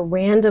patients who were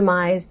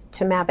randomized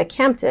to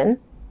mavacamten,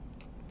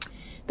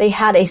 they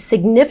had a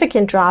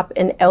significant drop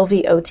in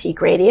LVOT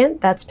gradient,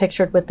 that's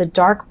pictured with the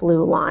dark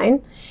blue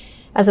line,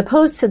 as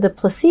opposed to the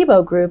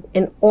placebo group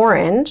in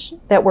orange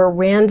that were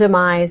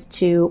randomized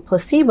to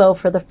placebo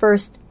for the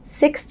first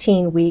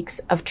 16 weeks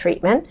of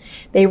treatment.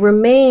 They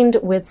remained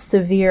with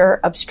severe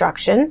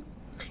obstruction.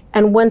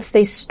 And once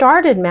they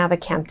started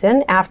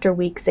mavacamten after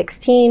week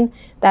 16,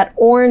 that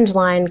orange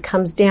line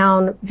comes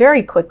down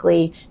very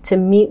quickly to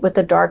meet with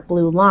the dark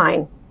blue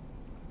line.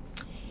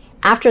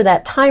 After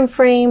that time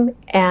frame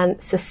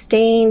and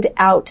sustained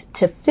out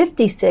to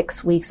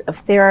 56 weeks of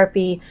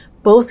therapy,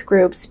 both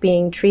groups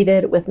being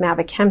treated with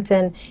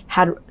mavacamten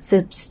had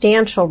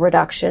substantial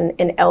reduction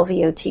in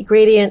LVOT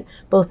gradient,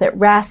 both at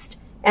rest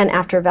and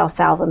after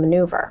Valsalva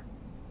maneuver.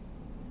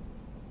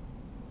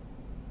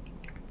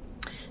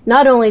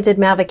 Not only did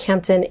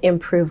mavacamten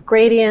improve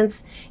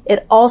gradients,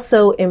 it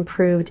also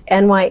improved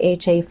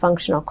NYHA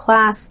functional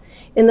class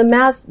in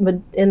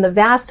the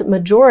vast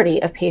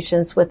majority of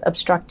patients with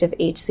obstructive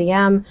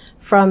HCM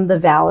from the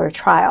VALOR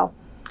trial.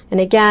 And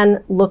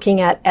again,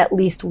 looking at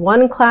least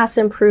one class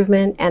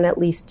improvement and at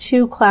least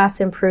 2 class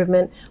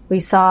improvement, we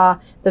saw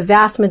the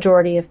vast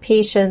majority of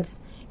patients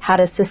had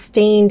a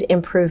sustained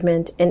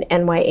improvement in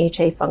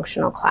NYHA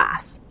functional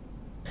class.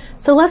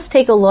 So let's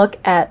take a look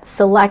at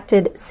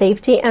selected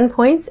safety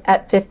endpoints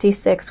at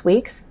 56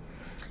 weeks.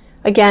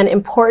 Again,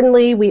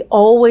 importantly, we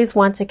always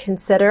want to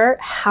consider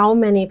how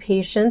many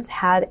patients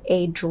had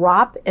a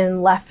drop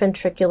in left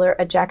ventricular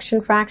ejection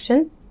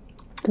fraction,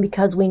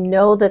 because we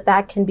know that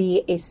that can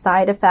be a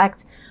side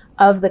effect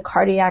of the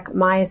cardiac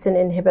myosin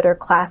inhibitor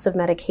class of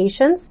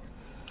medications.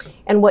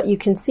 And what you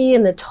can see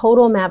in the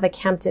total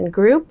mavacamten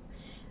group,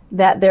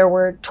 that there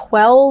were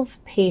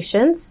 12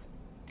 patients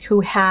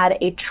who had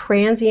a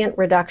transient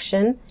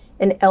reduction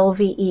in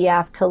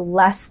LVEF to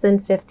less than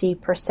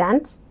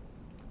 50%.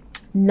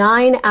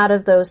 9 out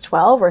of those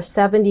 12, or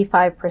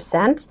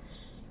 75%,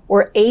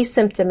 were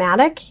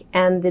asymptomatic,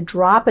 and the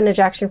drop in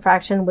ejection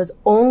fraction was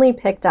only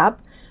picked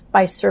up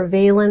by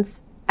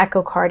surveillance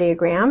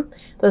echocardiogram.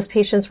 Those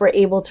patients were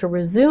able to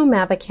resume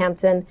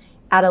mavacamten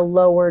at a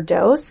lower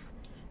dose.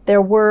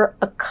 There were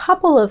a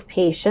couple of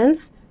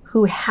patients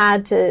who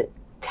had to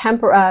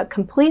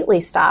completely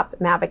stop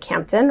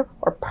mavacamten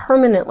or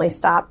permanently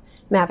stop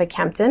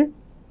mavacamten,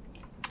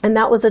 and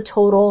that was a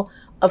total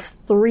of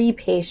 3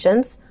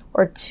 patients,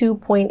 or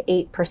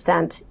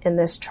 2.8% in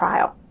this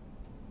trial.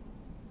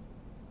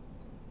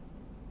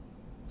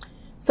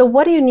 So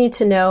what do you need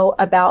to know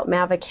about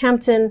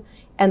mavacamten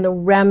and the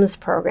REMS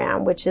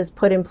program, which is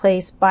put in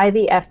place by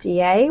the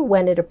FDA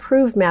when it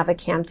approved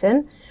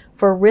mavacamten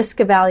for risk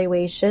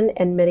evaluation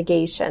and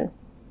mitigation?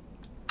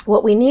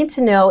 What we need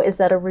to know is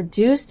that a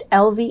reduced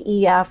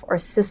LVEF or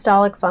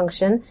systolic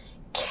function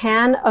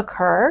can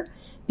occur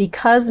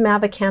because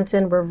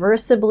mavacamten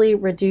reversibly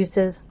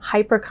reduces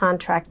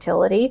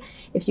hypercontractility.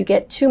 If you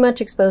get too much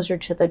exposure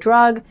to the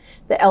drug,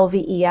 the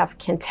LVEF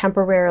can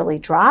temporarily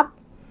drop.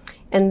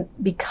 And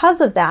because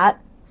of that,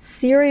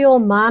 serial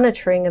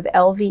monitoring of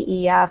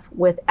LVEF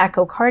with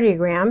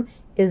echocardiogram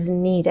is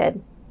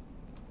needed.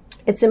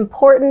 It's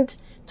important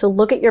to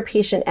look at your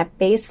patient at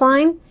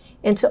baseline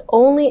and to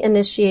only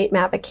initiate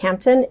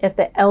mavacamten if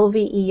the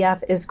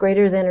LVEF is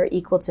greater than or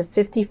equal to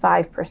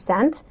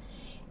 55%.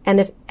 And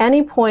if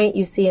any point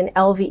you see an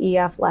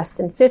LVEF less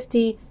than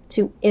 50,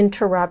 to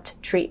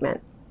interrupt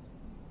treatment.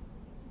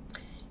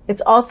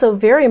 It's also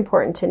very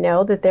important to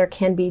know that there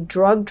can be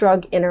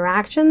drug-drug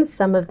interactions,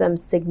 some of them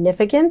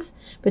significant,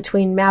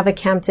 between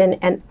mavacamten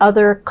and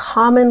other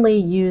commonly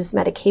used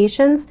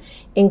medications,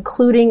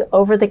 including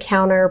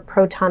over-the-counter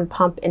proton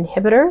pump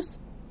inhibitors.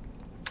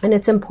 And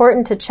it's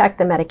important to check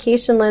the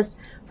medication list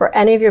for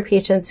any of your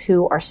patients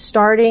who are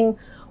starting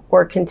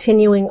or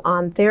continuing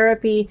on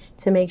therapy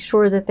to make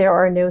sure that there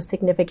are no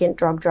significant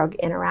drug-drug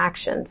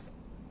interactions.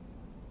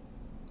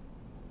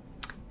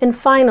 And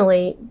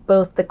finally,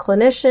 both the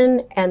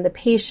clinician and the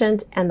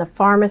patient and the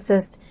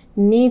pharmacist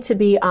need to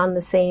be on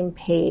the same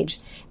page.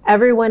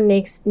 Everyone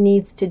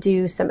needs to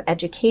do some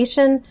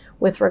education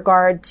with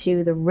regard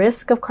to the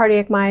risk of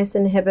cardiac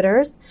myosin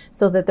inhibitors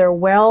so that they're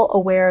well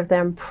aware of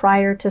them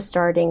prior to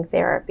starting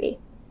therapy.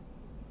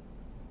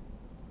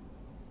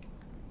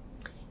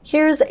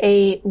 Here's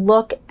a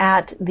look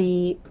at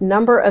the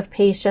number of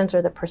patients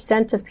or the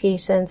percent of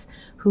patients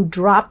who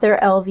dropped their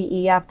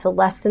LVEF to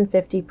less than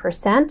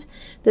 50%.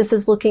 This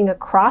is looking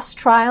across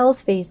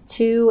trials, phase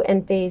 2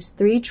 and phase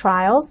 3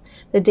 trials.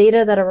 The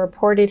data that are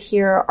reported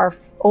here are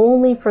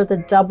only for the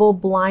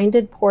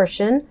double-blinded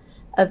portion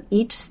of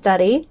each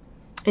study.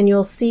 And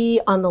you'll see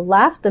on the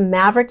left, the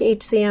Maverick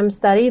HCM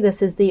study.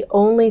 This is the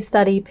only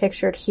study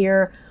pictured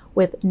here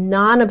with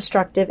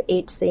non-obstructive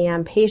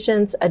HCM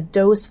patients, a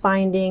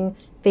dose-finding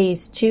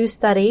phase 2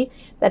 study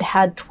that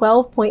had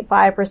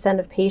 12.5%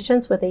 of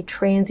patients with a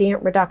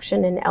transient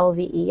reduction in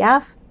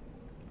LVEF.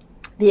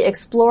 The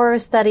Explorer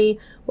study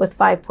with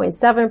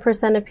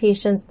 5.7% of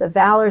patients, the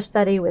Valor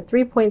study with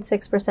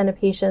 3.6% of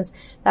patients.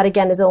 That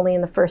again is only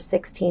in the first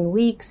 16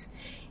 weeks.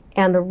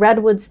 And the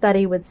Redwood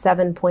study with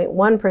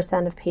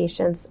 7.1% of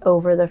patients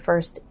over the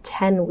first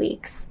 10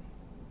 weeks.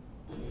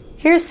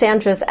 Here's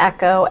Sandra's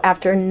echo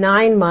after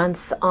 9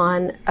 months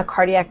on a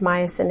cardiac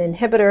myosin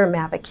inhibitor,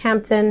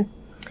 mavacamten.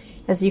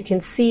 As you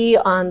can see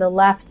on the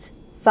left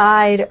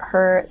side,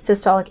 her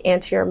systolic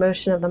anterior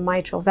motion of the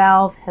mitral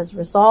valve has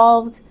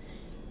resolved.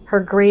 Her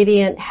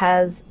gradient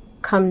has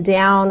come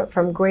down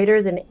from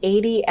greater than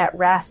 80 at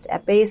rest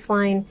at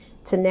baseline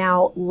to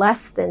now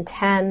less than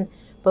 10,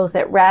 both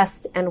at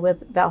rest and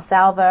with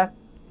Valsalva.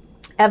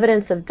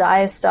 Evidence of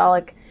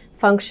diastolic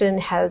function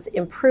has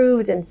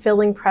improved in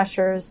filling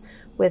pressures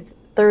with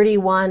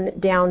 31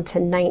 down to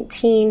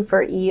 19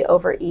 for E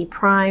over E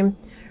prime.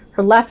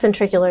 Her left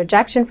ventricular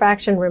ejection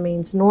fraction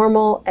remains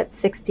normal at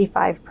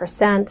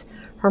 65%.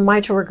 Her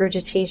mitral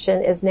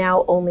regurgitation is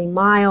now only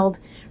mild.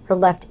 Her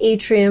left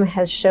atrium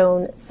has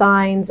shown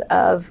signs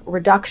of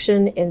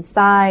reduction in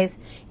size.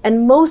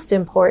 And most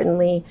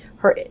importantly,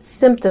 her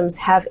symptoms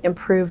have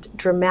improved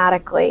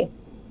dramatically.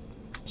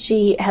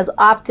 She has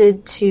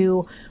opted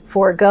to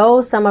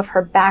forego some of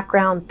her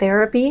background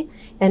therapy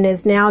and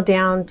is now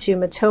down to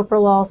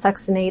metoprolol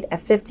succinate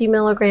at 50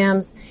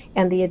 milligrams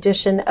and the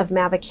addition of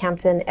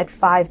mavacamten at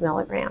 5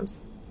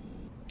 milligrams.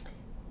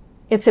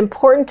 It's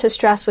important to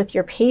stress with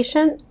your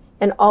patient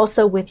and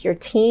also with your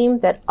team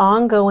that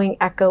ongoing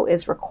echo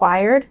is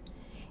required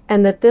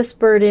and that this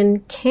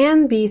burden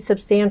can be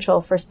substantial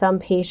for some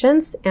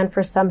patients and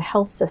for some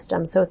health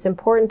systems. So it's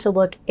important to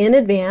look in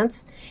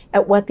advance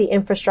at what the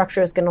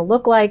infrastructure is going to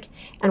look like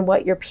and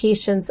what your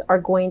patients are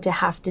going to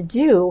have to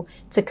do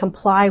to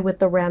comply with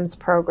the REMS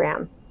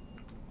program.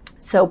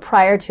 So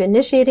prior to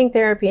initiating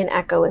therapy, an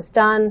echo is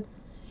done.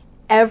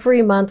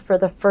 Every month for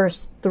the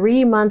first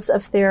 3 months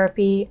of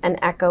therapy, an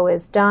echo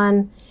is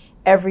done.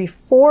 Every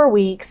 4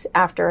 weeks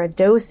after a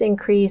dose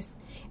increase.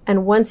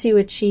 And once you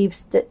achieve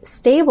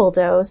stable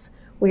dose,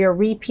 we are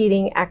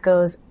repeating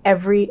echoes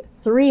every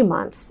 3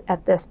 months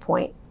at this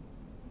point.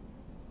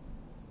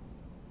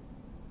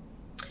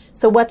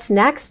 So what's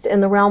next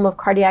in the realm of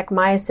cardiac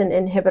myosin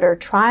inhibitor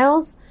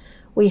trials?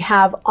 We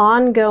have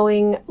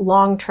ongoing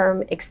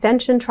long-term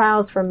extension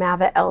trials for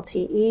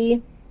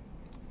MAVA-LTE.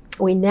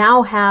 We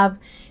now have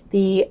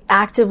the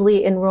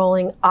actively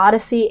enrolling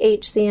Odyssey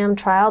HCM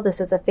trial.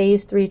 This is a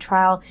phase 3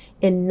 trial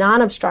in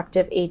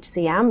non-obstructive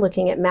HCM,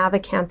 looking at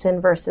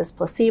mavacamten versus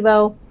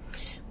placebo.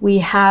 We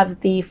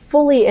have the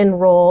fully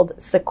enrolled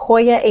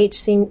Sequoia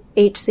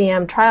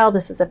HCM trial.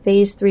 This is a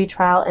phase 3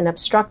 trial in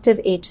obstructive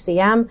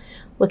HCM,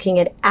 looking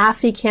at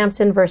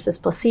aficamten versus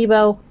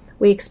placebo.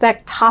 We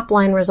expect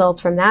top-line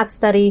results from that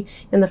study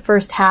in the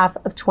first half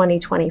of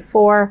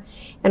 2024.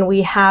 And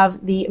we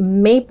have the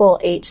Maple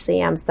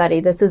HCM study.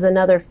 This is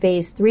another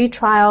phase 3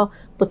 trial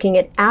looking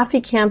at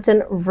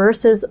aficamten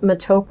versus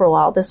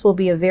metoprolol. This will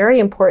be a very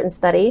important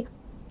study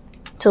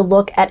to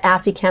look at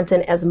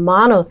aficamten as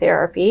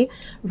monotherapy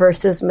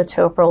versus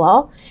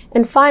metoprolol.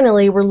 And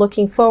finally, we're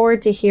looking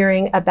forward to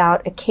hearing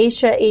about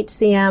Acacia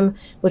HCM,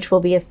 which will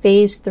be a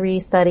phase 3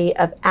 study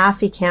of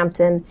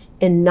aficamten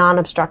in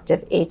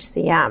non-obstructive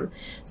HCM.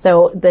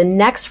 So the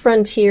next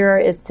frontier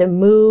is to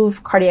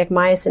move cardiac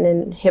myosin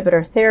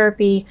inhibitor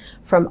therapy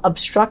from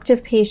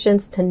obstructive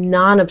patients to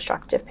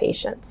non-obstructive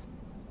patients.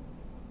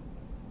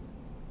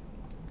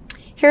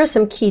 Here are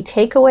some key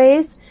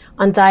takeaways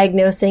on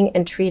diagnosing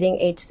and treating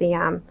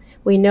HCM.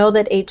 We know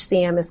that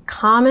HCM is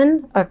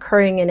common,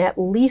 occurring in at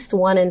least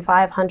 1 in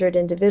 500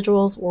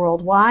 individuals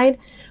worldwide,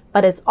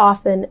 but it's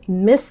often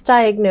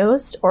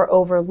misdiagnosed or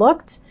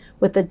overlooked,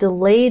 with a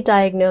delayed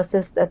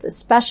diagnosis that's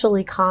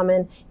especially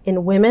common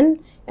in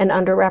women and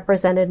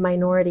underrepresented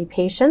minority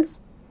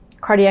patients.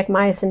 Cardiac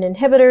myosin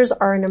inhibitors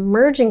are an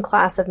emerging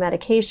class of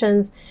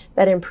medications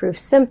that improve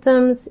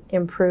symptoms,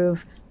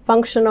 improve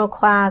functional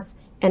class,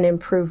 and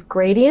improve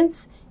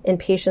gradients in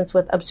patients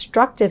with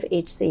obstructive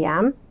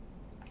HCM.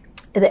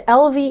 The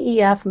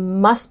LVEF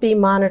must be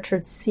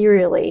monitored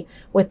serially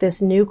with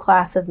this new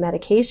class of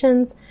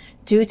medications.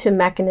 Due to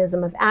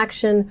mechanism of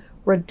action,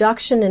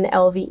 reduction in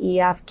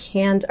LVEF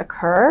can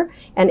occur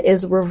and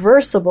is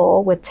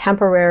reversible with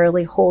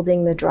temporarily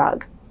holding the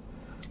drug.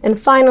 And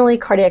finally,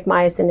 cardiac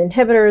myosin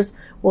inhibitors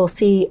will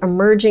see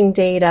emerging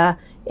data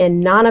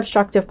in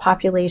non-obstructive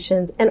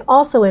populations and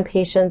also in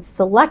patients,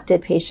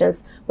 selected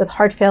patients with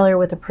heart failure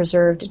with a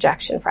preserved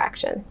ejection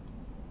fraction.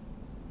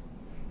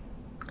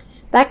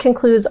 That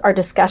concludes our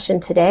discussion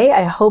today.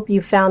 I hope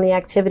you found the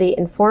activity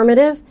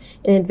informative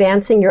in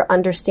advancing your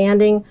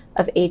understanding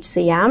of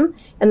HCM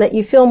and that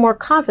you feel more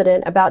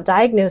confident about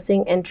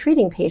diagnosing and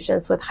treating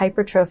patients with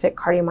hypertrophic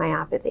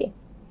cardiomyopathy.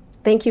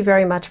 Thank you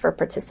very much for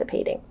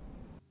participating.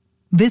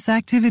 This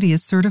activity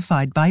is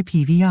certified by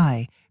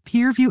PVI,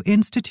 Peerview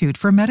Institute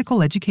for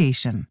Medical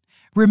Education.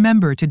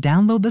 Remember to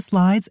download the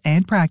slides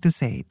and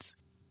practice aids.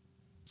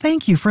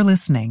 Thank you for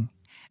listening.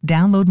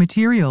 Download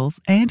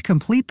materials and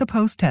complete the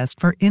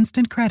post-test for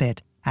instant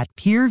credit at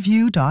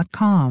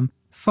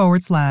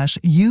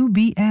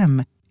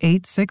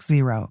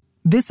peerview.com/UBM860.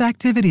 This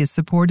activity is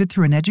supported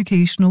through an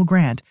educational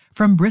grant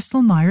from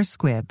Bristol Myers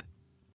Squibb.